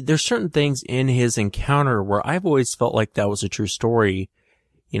 There's certain things in his encounter where I've always felt like that was a true story.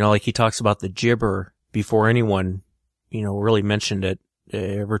 Like he talks about the gibber before anyone, really mentioned it,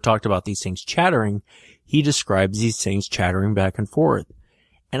 ever talked about these things chattering. He describes these things chattering back and forth.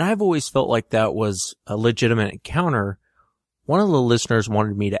 And I've always felt like that was a legitimate encounter. One of the listeners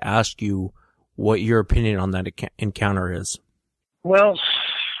wanted me to ask you what your opinion on that encounter is. Well,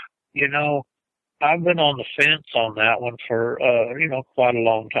 I've been on the fence on that one for, quite a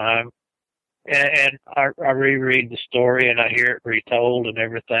long time. And I reread the story and I hear it retold and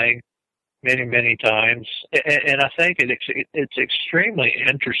everything many, many times. And I think it's extremely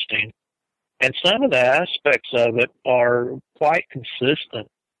interesting. And some of the aspects of it are quite consistent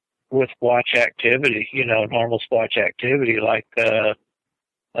with Squatch activity, normal Squatch activity, like the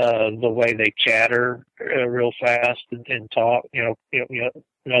way they chatter real fast and talk, in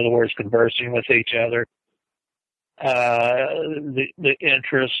other words, conversing with each other. The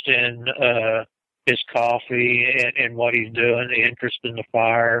interest in his coffee and what he's doing, the interest in the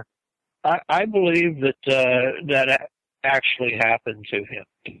fire. I believe that actually happened to him,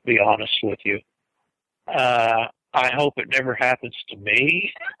 to be honest with you. I hope it never happens to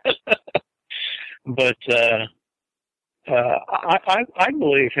me, but I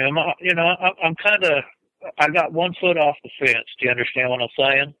believe him. I got 1 foot off the fence. Do you understand what I'm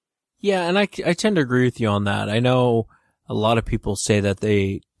saying? Yeah, and I tend to agree with you on that. I know a lot of people say that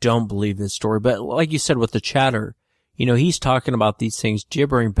they don't believe this story, but like you said with the chatter, he's talking about these things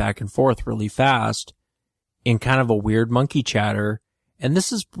gibbering back and forth really fast in kind of a weird monkey chatter. And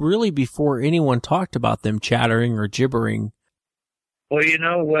this is really before anyone talked about them chattering or gibbering. Well,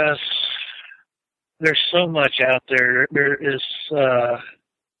 Wes, there's so much out there. There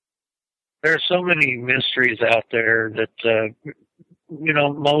are so many mysteries out there that,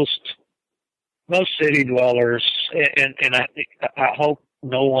 most city dwellers, and I hope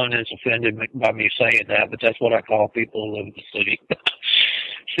no one is offended by me saying that, but that's what I call people who live in the city.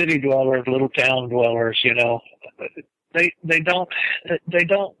 City dwellers, little town dwellers, they don't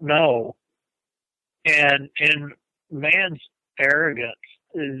know. And in man's arrogance,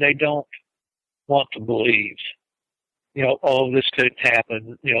 they don't want to believe. Oh, this could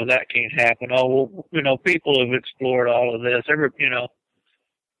happen. That can't happen. Oh, well, people have explored all of this.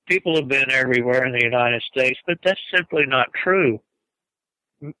 People have been everywhere in the United States, but that's simply not true.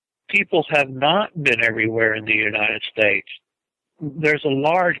 People have not been everywhere in the United States. There's a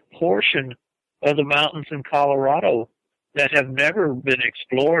large portion of the mountains in Colorado that have never been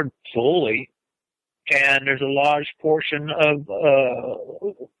explored fully. And there's a large portion of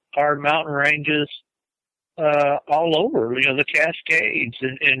our mountain ranges all over, the Cascades.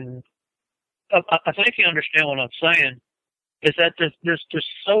 And I think you understand what I'm saying, is that there's just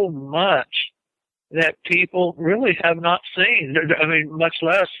so much that people really have not seen. I mean, much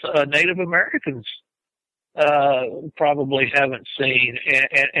less Native Americans probably haven't seen,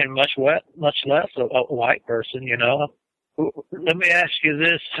 and much less a white person, Let me ask you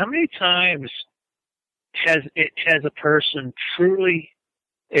this. How many times has a person truly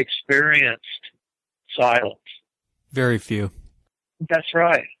experienced silence? Very few. That's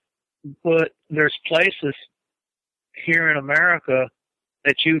right. But there's places here in America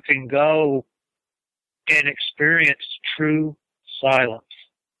that you can go and experience true silence.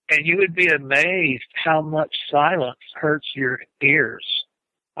 And you would be amazed how much silence hurts your ears.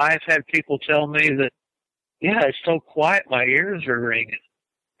 I've had people tell me that, yeah, it's so quiet, my ears are ringing.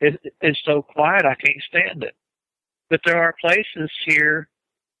 It's so quiet, I can't stand it. But there are places here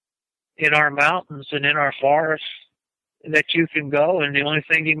in our mountains and in our forests that you can go, and the only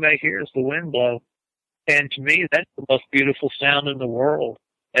thing you may hear is the wind blow. And to me, that's the most beautiful sound in the world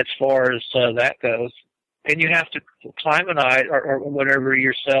as far as that goes. And you have to climatize or whatever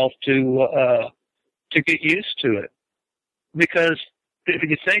yourself to get used to it. Because if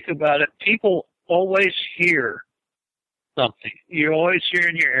you think about it, people always hear something. You always hear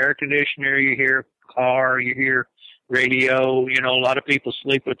in your air conditioner, you hear car, you hear radio. A lot of people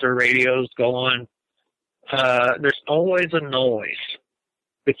sleep with their radios going. There's always a noise.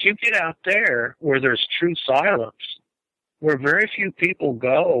 But you get out there where there's true silence, where very few people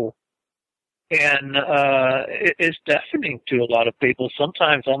go, and it's deafening to a lot of people,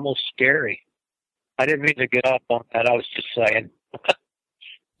 sometimes almost scary. I didn't mean to get off on that. I was just saying.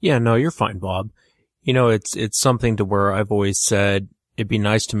 Yeah, no, you're fine, Bob. It's something to where I've always said it'd be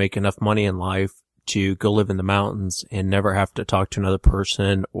nice to make enough money in life to go live in the mountains and never have to talk to another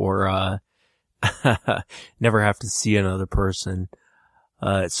person or never have to see another person.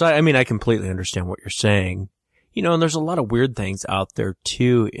 So, I mean, I completely understand what you're saying. And there's a lot of weird things out there,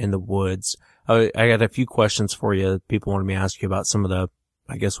 too, in the woods. I got a few questions for you. People wanted me to ask you about some of the,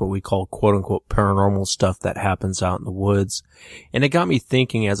 I guess, what we call quote-unquote paranormal stuff that happens out in the woods. And it got me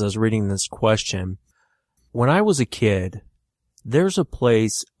thinking as I was reading this question. When I was a kid, there's a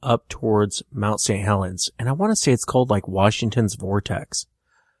place up towards Mount St. Helens, and I want to say it's called like Washington's Vortex.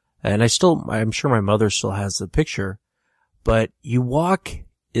 And I'm sure my mother still has the picture, but you walk,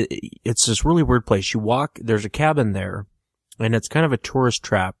 it's this really weird place. You walk, there's a cabin there, and it's kind of a tourist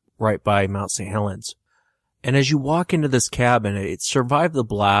trap right by Mount St. Helens. And as you walk into this cabin, it survived the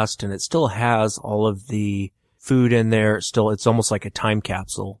blast, and it still has all of the food in there. It's almost like a time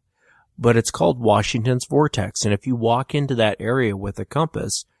capsule. But it's called Washington's Vortex. And if you walk into that area with a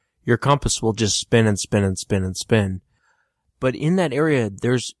compass, your compass will just spin and spin and spin and spin. But in that area,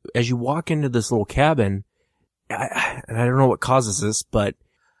 as you walk into this little cabin, and I don't know what causes this, but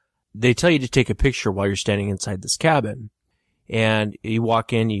they tell you to take a picture while you're standing inside this cabin. And you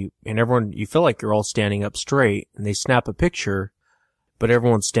walk in, you feel like you're all standing up straight, and they snap a picture, but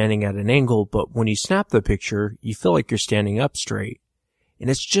everyone's standing at an angle. But when you snap the picture, you feel like you're standing up straight. And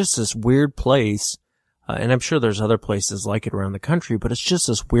it's just this weird place, and I'm sure there's other places like it around the country, but it's just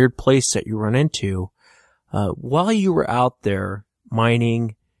this weird place that you run into. While you were out there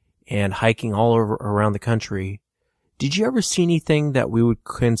mining and hiking all over around the country, did you ever see anything that we would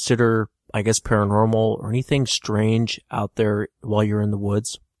consider, I guess, paranormal or anything strange out there while you're in the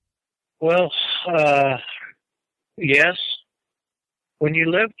woods? Well, yes. When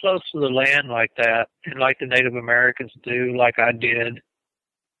you live close to the land like that, and like the Native Americans do, like I did,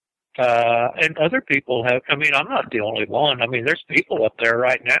 and other people have, I mean, I'm not the only one. I mean, there's people up there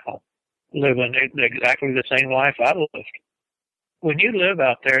right now living exactly the same life I lived. When you live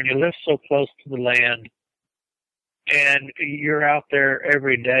out there and you live so close to the land and you're out there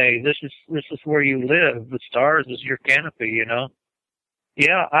every day, this is where you live. The stars is your canopy,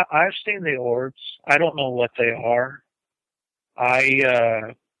 Yeah, I've seen the orbs. I don't know what they are.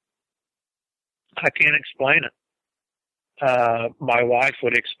 I can't explain it. My wife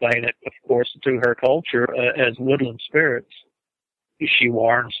would explain it, of course, through her culture as woodland spirits. She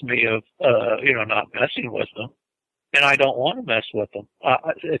warns me of, not messing with them. And I don't want to mess with them.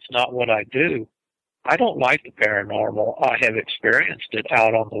 It's not what I do. I don't like the paranormal. I have experienced it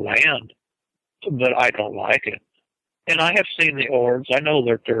out on the land, but I don't like it. And I have seen the orbs. I know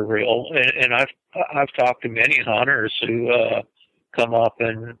that they're real. And I've talked to many hunters who come up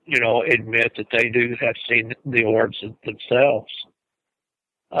and, admit that they do have seen the orbs themselves.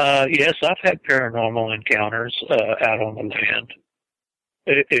 Yes, I've had paranormal encounters out on the land.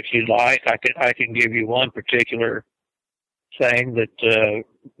 If you'd like, I can give you one particular thing that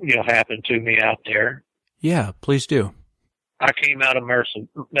happened to me out there. Yeah, please do. I came out of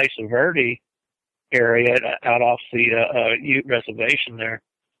Mesa Verde area, out off the Ute Reservation there,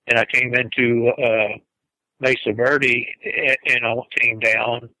 and I came into Mesa Verde, and I came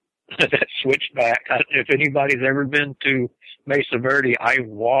down that switchback. If anybody's ever been to Mesa Verde, I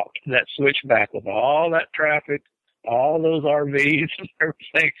walked that switchback with all that traffic, all those RVs and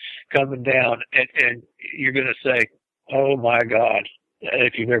everything coming down, and you're going to say, oh my God,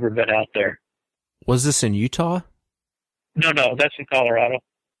 if you've ever been out there. Was this in Utah? No, that's in Colorado.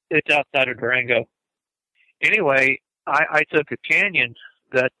 It's outside of Durango. Anyway, I took a canyon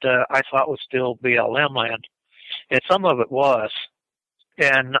that I thought was still BLM land, and some of it was.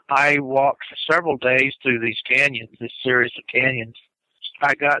 And I walked for several days through these canyons, this series of canyons.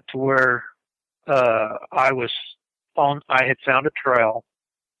 I got to where I had found a trail,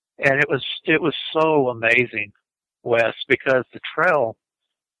 and it was so amazing, Wes, because the trail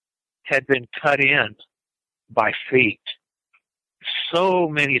had been cut in by feet. So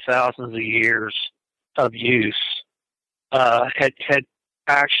many thousands of years of use had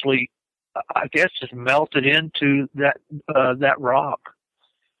actually, I guess, just melted into that rock.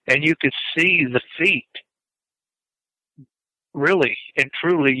 And you could see the feet. Really and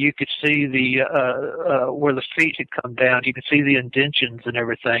truly, you could see where the feet had come down. You could see the indentions and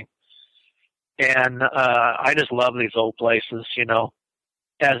everything. And I just love these old places,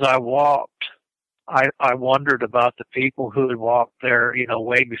 As I walked, I wondered about the people who had walked there,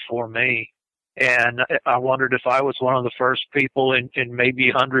 way before me. And I wondered if I was one of the first people in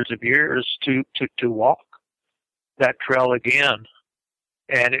maybe hundreds of years to walk that trail again.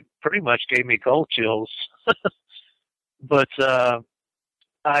 And it pretty much gave me cold chills. But I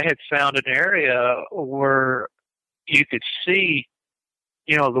had found an area where you could see,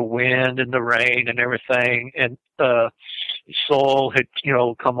 the wind and the rain and everything, and soul had,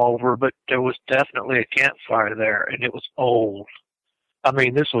 come over, but there was definitely a campfire there, and it was old. I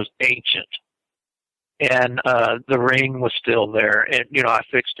mean, this was ancient. And the ring was still there, and, I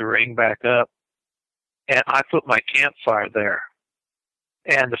fixed the ring back up, and I put my campfire there.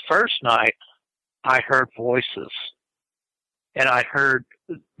 And the first night, I heard voices, and I heard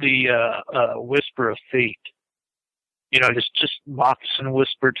the whisper of feet. Just moccasin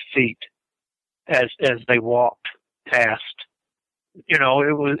whispered feet as they walked past. It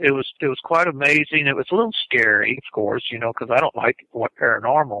was quite amazing. It was a little scary, of course, because I don't like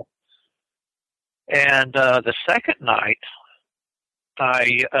paranormal. And the second night,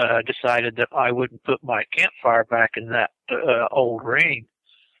 I decided that I wouldn't put my campfire back in that old ring.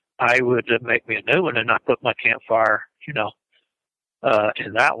 I would make me a new one, and I put my campfire,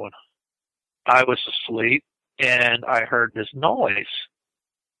 in that one. I was asleep, and I heard this noise.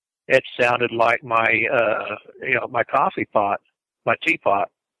 It sounded like my coffee pot, my teapot.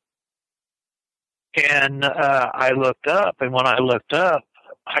 And I looked up, and when I looked up,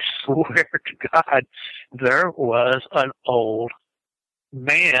 I swear to God, there was an old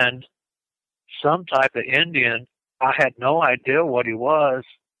man, some type of Indian. I had no idea what he was.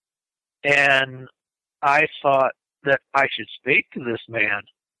 And I thought that I should speak to this man.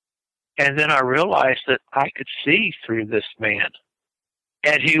 And then I realized that I could see through this man.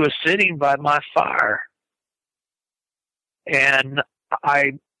 And he was sitting by my fire. And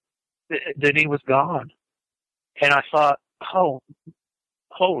then he was gone. And I thought, oh,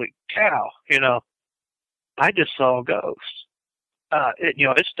 holy cow, I just saw a ghost.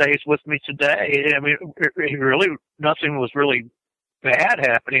 It stays with me today. I mean, nothing was really bad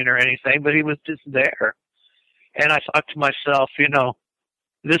happening or anything, but he was just there. And I thought to myself,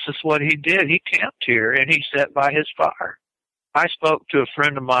 this is what he did. He camped here, and he sat by his fire. I spoke to a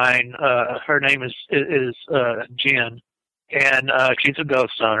friend of mine. Her name is Jen, and she's a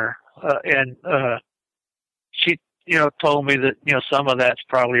ghost hunter. And she, told me that some of that's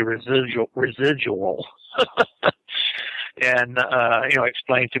probably residual, and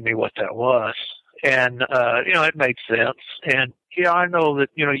explained to me what that was. And it made sense. And I know that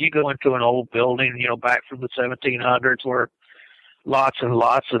you go into an old building, back from the 1700s, where lots and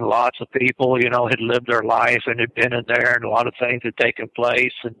lots and lots of people, had lived their life and had been in there, and a lot of things had taken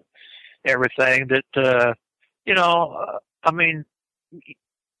place and everything that, I mean,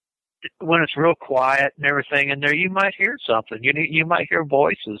 when it's real quiet and everything in there, you might hear something. You might hear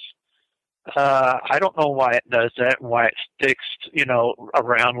voices. I don't know why it does that and why it sticks,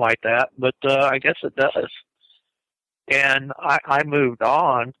 around like that, but I guess it does. And I moved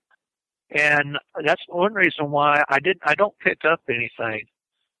on. And that's one reason why I don't pick up anything.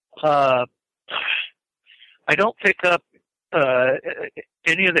 I don't pick up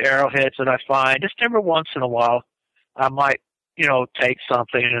any of the arrowheads that I find. Just every once in a while, I might, take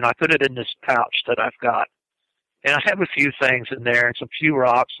something and I put it in this pouch that I've got. And I have a few things in there, and some few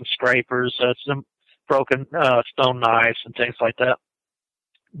rocks and scrapers, some broken stone knives and things like that.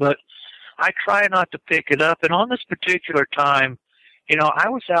 But I try not to pick it up. And on this particular time, I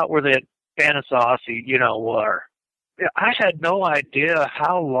was out where the Anasazi, were. I had no idea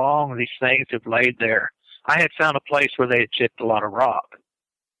how long these things have laid there. I had found a place where they had chipped a lot of rock.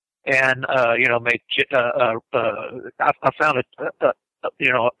 And, I found a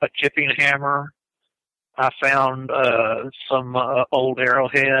chipping hammer. I found some old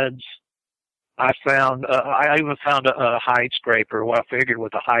arrowheads. I even found a hide scraper, what I figured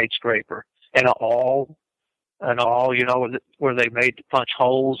was a hide scraper, and an awl, where they made to punch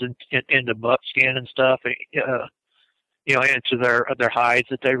holes into buckskin and stuff, into their hides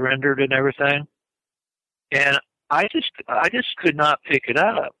that they rendered and everything. And I just could not pick it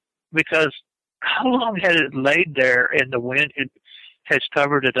up, because how long had it laid there and the wind has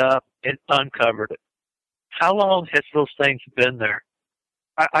covered it up and uncovered it? How long has those things been there?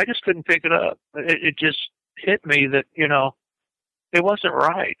 I just couldn't pick it up. It just hit me that, it wasn't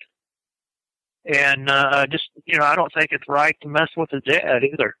right. And I don't think it's right to mess with the dead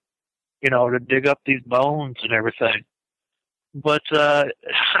either, to dig up these bones and everything. But I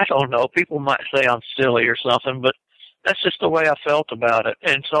don't know. People might say I'm silly or something, but that's just the way I felt about it.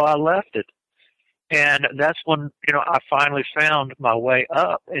 And so I left it. And that's when, I finally found my way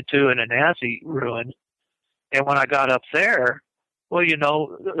up into an Anasazi ruin. And when I got up there, well, the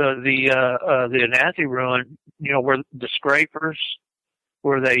Anasazi ruin, where the scrapers,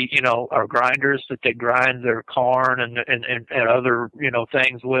 where they, are grinders that they grind their corn and other,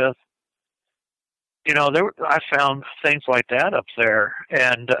 things with. I found things like that up there.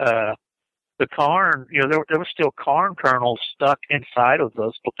 And the corn, there was still corn kernels stuck inside of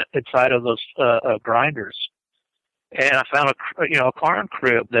those grinders. And I found a corn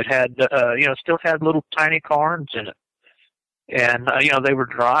crib that had, still had little tiny corns in it. And, they were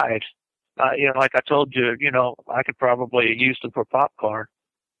dried. Like I told you, I could probably use them for popcorn.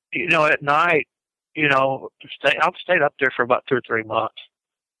 At night, I've stayed up there for about 2 or 3 months.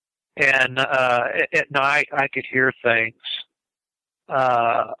 And, at night I could hear things,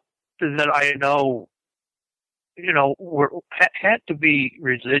 that I know, had to be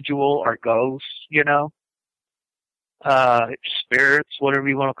residual or ghosts, spirits, whatever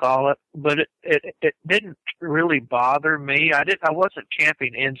you want to call it. But it didn't really bother me. I wasn't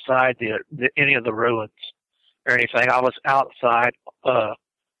camping inside any of the ruins or anything. I was outside,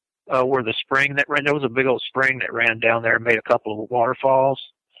 where the spring there was a big old spring that ran down there and made a couple of waterfalls,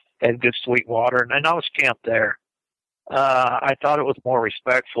 had good sweet water, and I was camped there. I thought it was more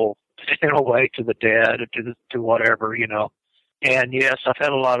respectful in a way to the dead, to whatever, And yes, I've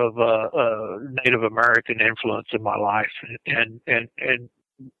had a lot of Native American influence in my life, and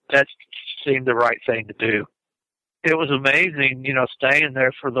that seemed the right thing to do. It was amazing, staying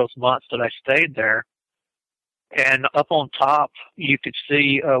there for those months that I stayed there. And up on top, you could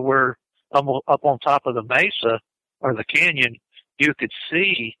see where up on top of the mesa or the canyon, you could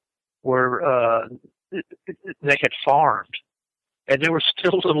see where they had farmed, and there were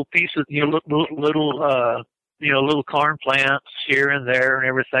still little pieces, little corn plants here and there and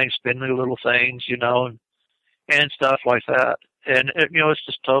everything, spindly little things, and stuff like that. And, it's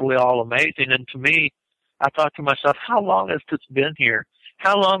just totally all amazing. And to me, I thought to myself, how long has this been here?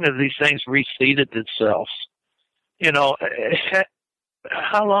 How long have these things reseeded themselves?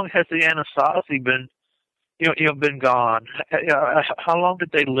 How long has the Anasazi been, been gone? How long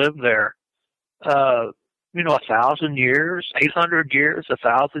did they live there? 1,000 years, 800 years,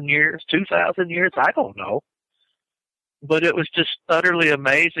 1,000 years, 2,000 years? I don't know. But it was just utterly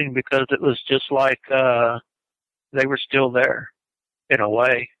amazing, because it was just like they were still there in a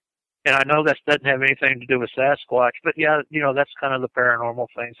way. And I know that doesn't have anything to do with Sasquatch, but yeah, that's kind of the paranormal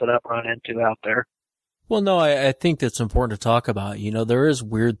things that I've run into out there. Well, no, I think that's important to talk about. There is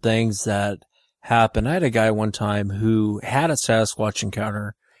weird things that happen. I had a guy one time who had a Sasquatch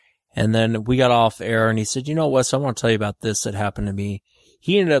encounter, and then we got off air and he said, Wes, I want to tell you about this that happened to me.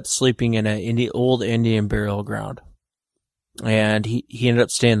 He ended up sleeping in an old Indian burial ground. And he ended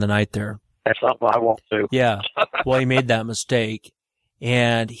up staying the night there. That's something I won't do. Yeah. Well, he made that mistake.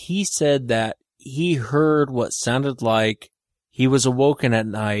 And he said that he heard what sounded like he was awoken at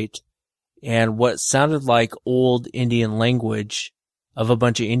night, and what sounded like old Indian language of a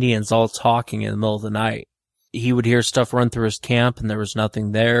bunch of Indians all talking in the middle of the night. He would hear stuff run through his camp, and there was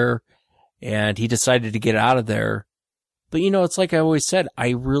nothing there. And he decided to get out of there. But, it's like I always said, I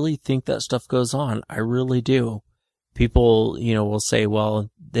really think that stuff goes on. I really do. People, will say, well,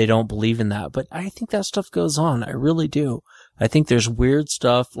 they don't believe in that. But I think that stuff goes on. I really do. I think there's weird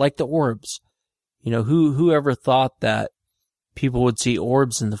stuff like the orbs. Whoever thought that people would see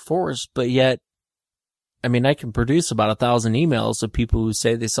orbs in the forest, but yet, I mean, I can produce about 1,000 emails of people who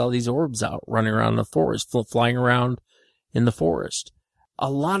say they saw these orbs out running around the forest, flying around in the forest. A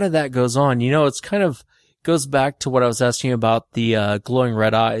lot of that goes on. It's kind of goes back to what I was asking about the glowing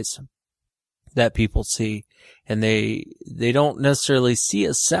red eyes that people see. And they don't necessarily see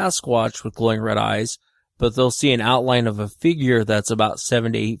a Sasquatch with glowing red eyes, but they'll see an outline of a figure that's about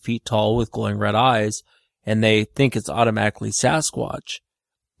 7 to 8 feet tall with glowing red eyes, and they think it's automatically Sasquatch.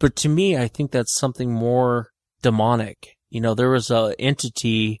 But to me, I think that's something more demonic. There was a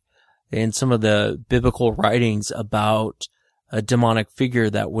entity in some of the biblical writings about a demonic figure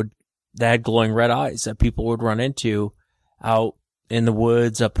that had glowing red eyes that people would run into out in the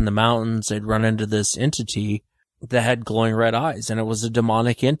woods, up in the mountains. They'd run into this entity that had glowing red eyes, and it was a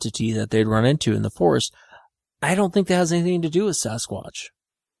demonic entity that they'd run into in the forest. I don't think that has anything to do with Sasquatch.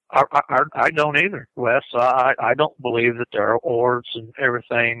 I don't either, Wes. I don't believe that there are orbs and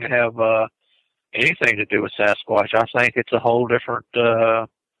everything have anything to do with Sasquatch. I think it's a whole different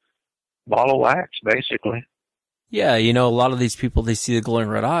ball of wax, basically. Yeah, a lot of these people, they see the glowing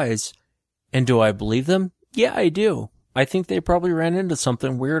red eyes, and do I believe them? Yeah, I do. I think they probably ran into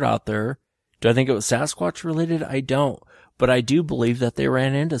something weird out there. Do I think it was Sasquatch related? I don't. But I do believe that they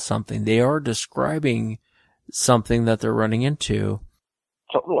ran into something. They are describing something that they're running into.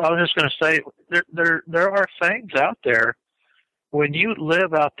 Well, I was just going to say, there are things out there. When you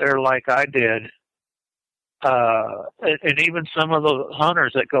live out there like I did, and even some of the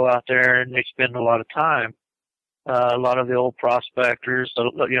hunters that go out there and they spend a lot of time, a lot of the old prospectors, a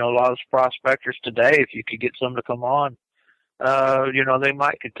lot of prospectors today, if you could get some to come on, they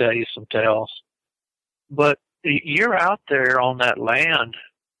might could tell you some tales. But you're out there on that land.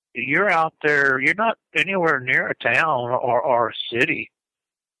 You're out there. You're not anywhere near a town or a city.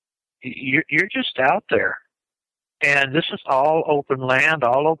 You're just out there. And this is all open land,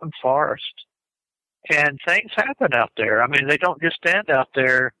 all open forest. And things happen out there. I mean, they don't just stand out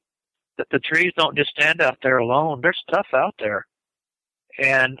there. The trees don't just stand out there alone. There's stuff out there.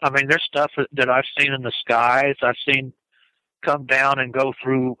 And, I mean, there's stuff that I've seen in the skies. I've seen come down and go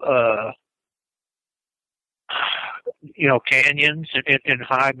through, canyons in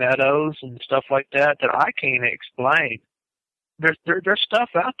high meadows and stuff like that I can't explain. There's stuff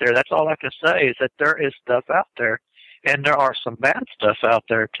out there. That's all I can say is that there is stuff out there. And there are some bad stuff out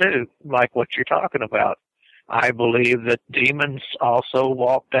there, too, like what you're talking about. I believe that demons also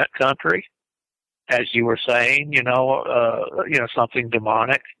walk that country, as you were saying, something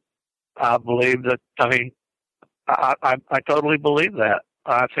demonic. I believe that, I totally believe that.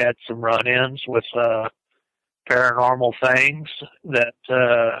 I've had some run-ins with paranormal things that,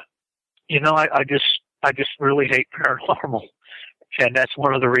 I just really hate paranormal. And that's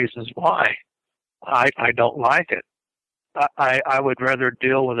one of the reasons why I don't like it. I would rather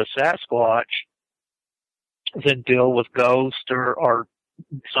deal with a Sasquatch than deal with ghosts or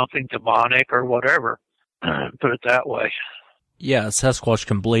something demonic or whatever. Put it that way. Yeah, Sasquatch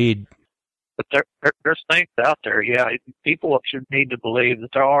can bleed. But there's things out there. Yeah, people should need to believe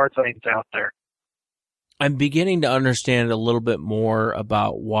that there are things out there. I'm beginning to understand a little bit more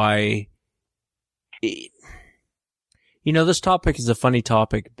about why. This topic is a funny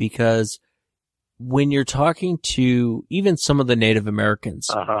topic because when you're talking to even some of the Native Americans,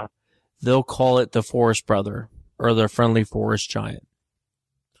 they'll call it the forest brother or the friendly forest giant.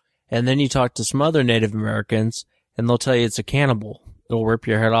 And then you talk to some other Native Americans and they'll tell you it's a cannibal. It'll rip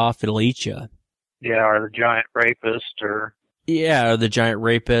your head off. It'll eat you. Yeah, or the giant rapist or... Yeah, or the giant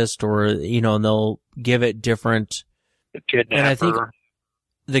rapist or, and they'll give it different... The kidnapper. And I think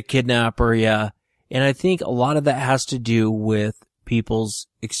the kidnapper, yeah. And I think a lot of that has to do with people's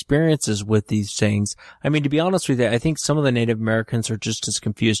experiences with these things. I mean, to be honest with you, I think some of the Native Americans are just as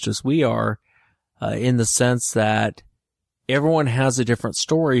confused as we are, in the sense that everyone has a different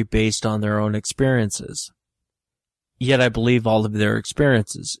story based on their own experiences. Yet I believe all of their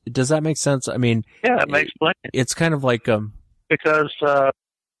experiences. Does that make sense? I mean, yeah, it makes sense. It's kind of like because the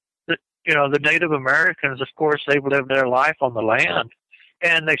Native Americans, of course, they've lived their life on the land.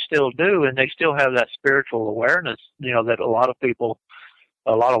 And they still do, and they still have that spiritual awareness, that a lot of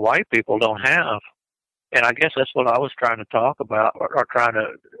white people don't have. And I guess that's what I was trying to talk about, or trying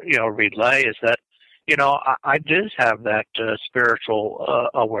to, relay, is that, I did have that spiritual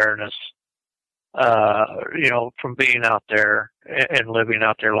awareness, from being out there and living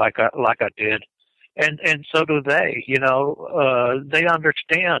out there like I did. and so do they. They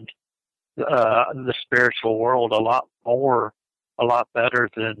understand the spiritual world a lot better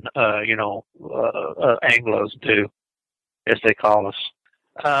than Anglos do, as they call us.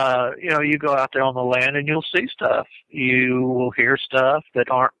 You go out there on the land and you'll see stuff. You will hear stuff that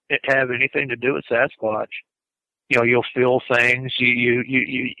aren't have anything to do with Sasquatch. You'll feel things.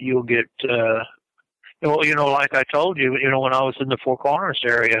 You'll get. Like I told you, when I was in the Four Corners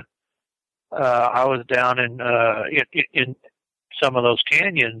area, I was down in some of those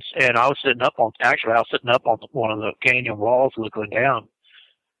canyons, and I was sitting up on one of the canyon walls, looking down.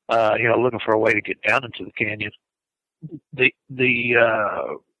 Looking for a way to get down into the canyon. The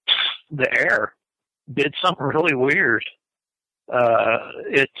air did something really weird.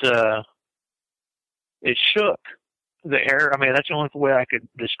 It shook. The air, that's the only way I could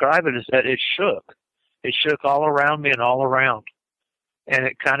describe it, is that it shook. It shook all around me and all around. And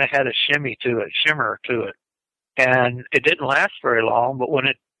it kind of had a shimmer to it. And it didn't last very long, but when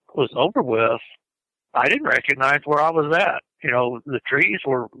it was over with, I didn't recognize where I was at. The trees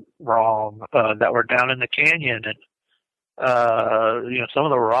were wrong that were down in the canyon, and some of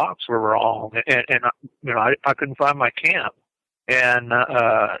the rocks were wrong, and I couldn't find my camp. And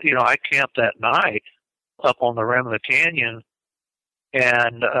I camped that night up on the rim of the canyon,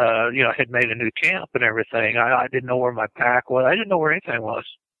 and had made a new camp and everything. I didn't know where my pack was. I didn't know where anything was.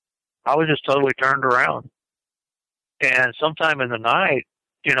 I was just totally turned around. And sometime in the night,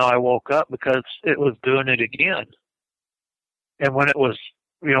 I woke up because it was doing it again. And when it was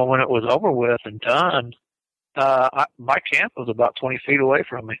over with and done, my camp was about 20 feet away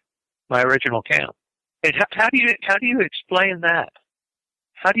from me, my original camp. And how do you explain that?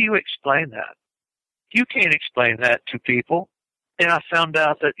 How do you explain that? You can't explain that to people. And I found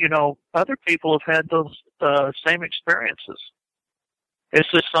out that, other people have had those same experiences. It's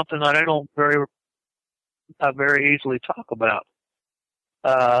just something that I don't very easily talk about.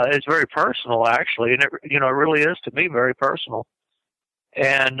 It's very personal, actually, and it really is to me very personal.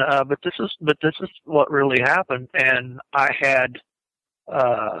 And but this is what really happened. And I had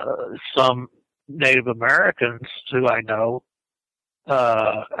some Native Americans who I know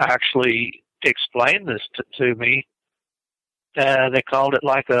actually explained this to me. They called it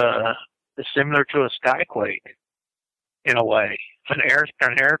like similar to a skyquake, in a way, an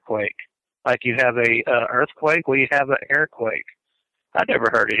airquake. Like you have a earthquake, well, you have an airquake. I'd never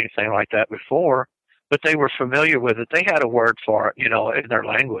heard anything like that before, but they were familiar with it. They had a word for it, in their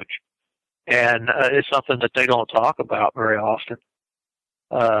language, and it's something that they don't talk about very often,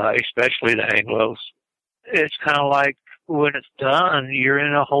 especially the Anglos. It's kind of like when it's done, you're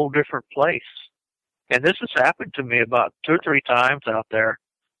in a whole different place. And this has happened to me about 2 or 3 times out there,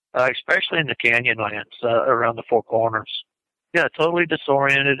 especially in the Canyonlands around the Four Corners. Yeah, totally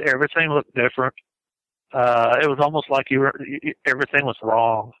disoriented. Everything looked different. It was almost like everything was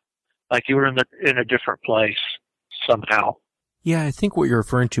wrong, like you were in a different place somehow. Yeah, I think what you're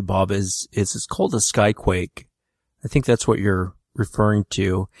referring to, Bob, is it's called a skyquake. I think that's what you're referring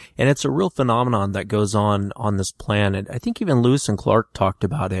to, and it's a real phenomenon that goes on this planet. I think even Lewis and Clark talked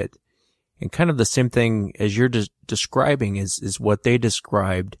about it. And kind of the same thing as you're describing is what they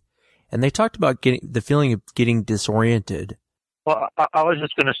described. And they talked about the feeling of getting disoriented. Well, I was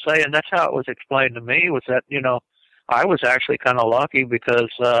just going to say, and that's how it was explained to me, was that, I was actually kind of lucky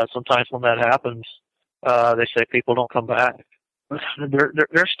because sometimes when that happens, they say people don't come back.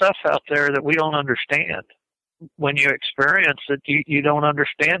 There's stuff out there that we don't understand. When you experience it, you don't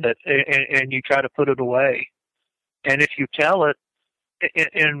understand it, and you try to put it away. And if you tell it,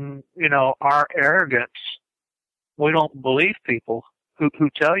 in our arrogance, we don't believe people who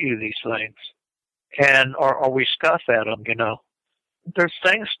tell you these things, and or we scoff at them. There's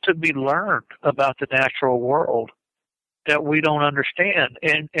things to be learned about the natural world that we don't understand,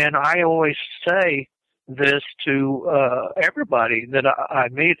 and I always say this to everybody that I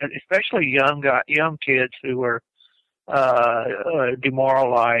meet, especially young kids who are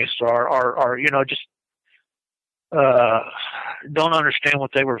demoralized or just don't understand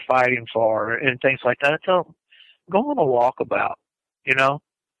what they were fighting for and things like that. I tell them, go on a walkabout,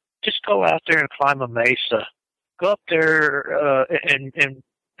 just go out there and climb a mesa. Go up there and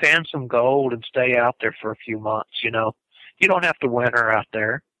pan some gold and stay out there for a few months, You don't have to winter out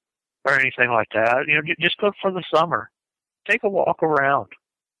there or anything like that. Just go for the summer. Take a walk around.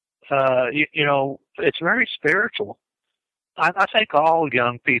 It's very spiritual. I think all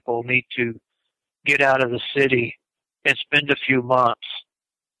young people need to get out of the city and spend a few months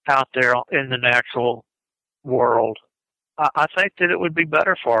out there in the natural world. I think that it would be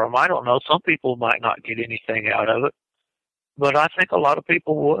better for them. I don't know. Some people might not get anything out of it, but I think a lot of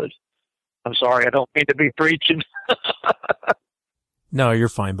people would. I'm sorry, I don't mean to be preaching. No, you're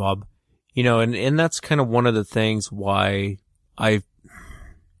fine, Bob. You know, and that's kind of one of the things why I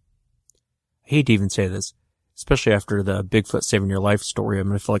hate to even say this, especially after the Bigfoot saving your life story. I'm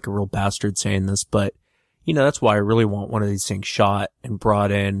going to feel like a real bastard saying this, but, you know, that's why I really want one of these things shot and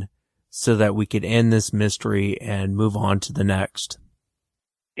brought in so that we could end this mystery and move on to the next.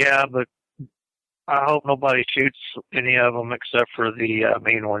 Yeah, but I hope nobody shoots any of them except for the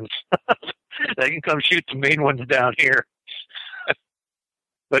mean ones. They can come shoot the mean ones down here.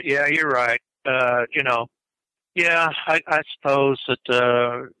 But yeah, you're right. You know, yeah, I suppose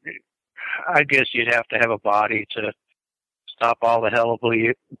that, I guess you'd have to have a body to stop all the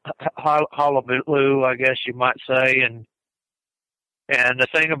hullabaloo, I guess you might say. And the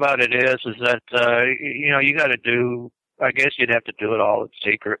thing about it is that, you know, you got to do, I guess you'd have to do it all in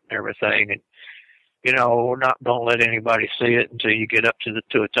secret and everything. And, you know, don't let anybody see it until you get up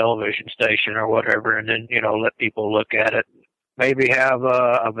to a television station or whatever. And then, you know, let people look at it. Maybe have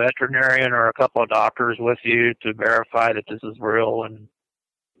a veterinarian or a couple of doctors with you to verify that this is real. And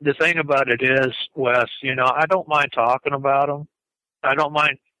the thing about it is, Wes, you know, I don't mind talking about them. I don't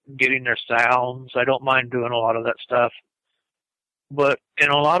mind getting their sounds. I don't mind doing a lot of that stuff. But in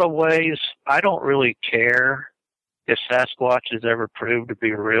a lot of ways, I don't really care if Sasquatch is ever proved to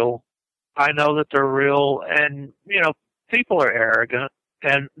be real. I know that they're real, and, you know, people are arrogant,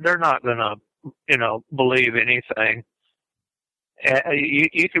 and they're not going to, you know, believe anything.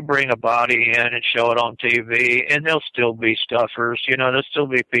 You could bring a body in and show it on TV, and there'll still be stuffers. You know, there'll still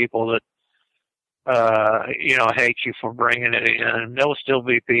be people that, you know, hate you for bringing it in. There'll still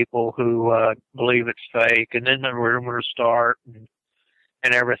be people who believe it's fake, and then the rumors start and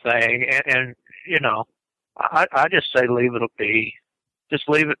everything. And you know, I just say leave it be. Just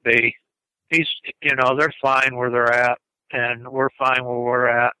leave it be. You know, they're fine where they're at, and we're fine where we're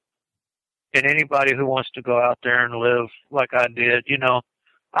at. And anybody who wants to go out there and live like I did, you know,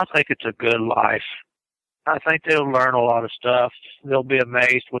 I think it's a good life. I think they'll learn a lot of stuff. They'll be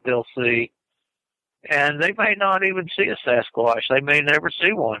amazed what they'll see. And they may not even see a Sasquatch. They may never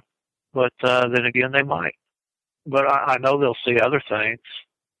see one. But then again, they might. But I know they'll see other things.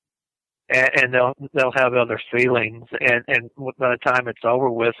 And they'll have other feelings. And by the time it's over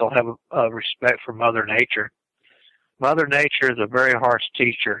with, they'll have a respect for Mother Nature. Mother Nature is a very harsh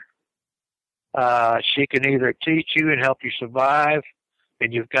teacher. She can either teach you and help you survive,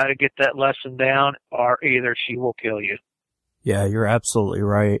 and you've got to get that lesson down, or either she will kill you. Yeah, you're absolutely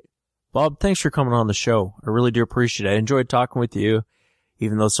right. Bob, thanks for coming on the show. I really do appreciate it. I enjoyed talking with you,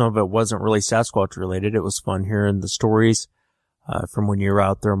 even though some of it wasn't really Sasquatch related. It was fun hearing the stories from when you were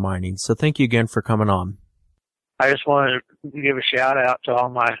out there mining. So thank you again for coming on. I just want to give a shout out to all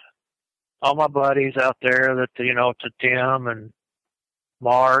my buddies out there that, you know, to Tim and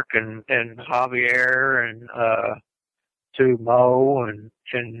Mark and Javier and to Mo and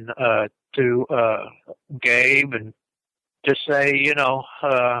to Gabe, and just say, you know,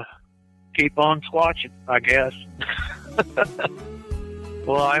 keep on squatching, I guess.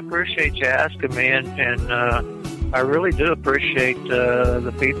 Well, I appreciate you asking me, and I really do appreciate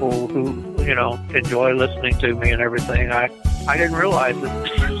the people who, you know, enjoy listening to me and everything. I didn't realize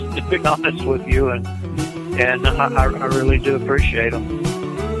it, to be honest with you, and I really do appreciate them.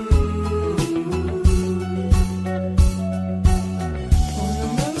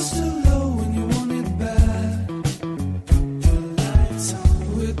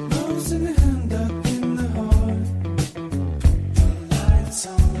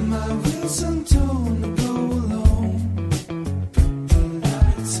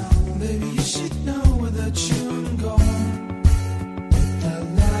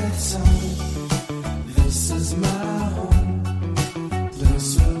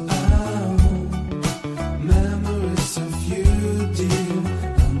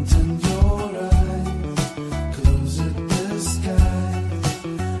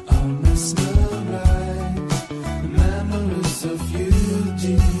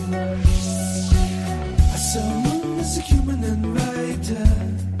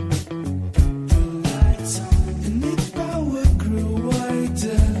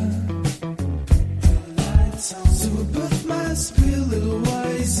 So I put my spirit a little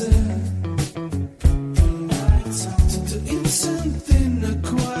wiser.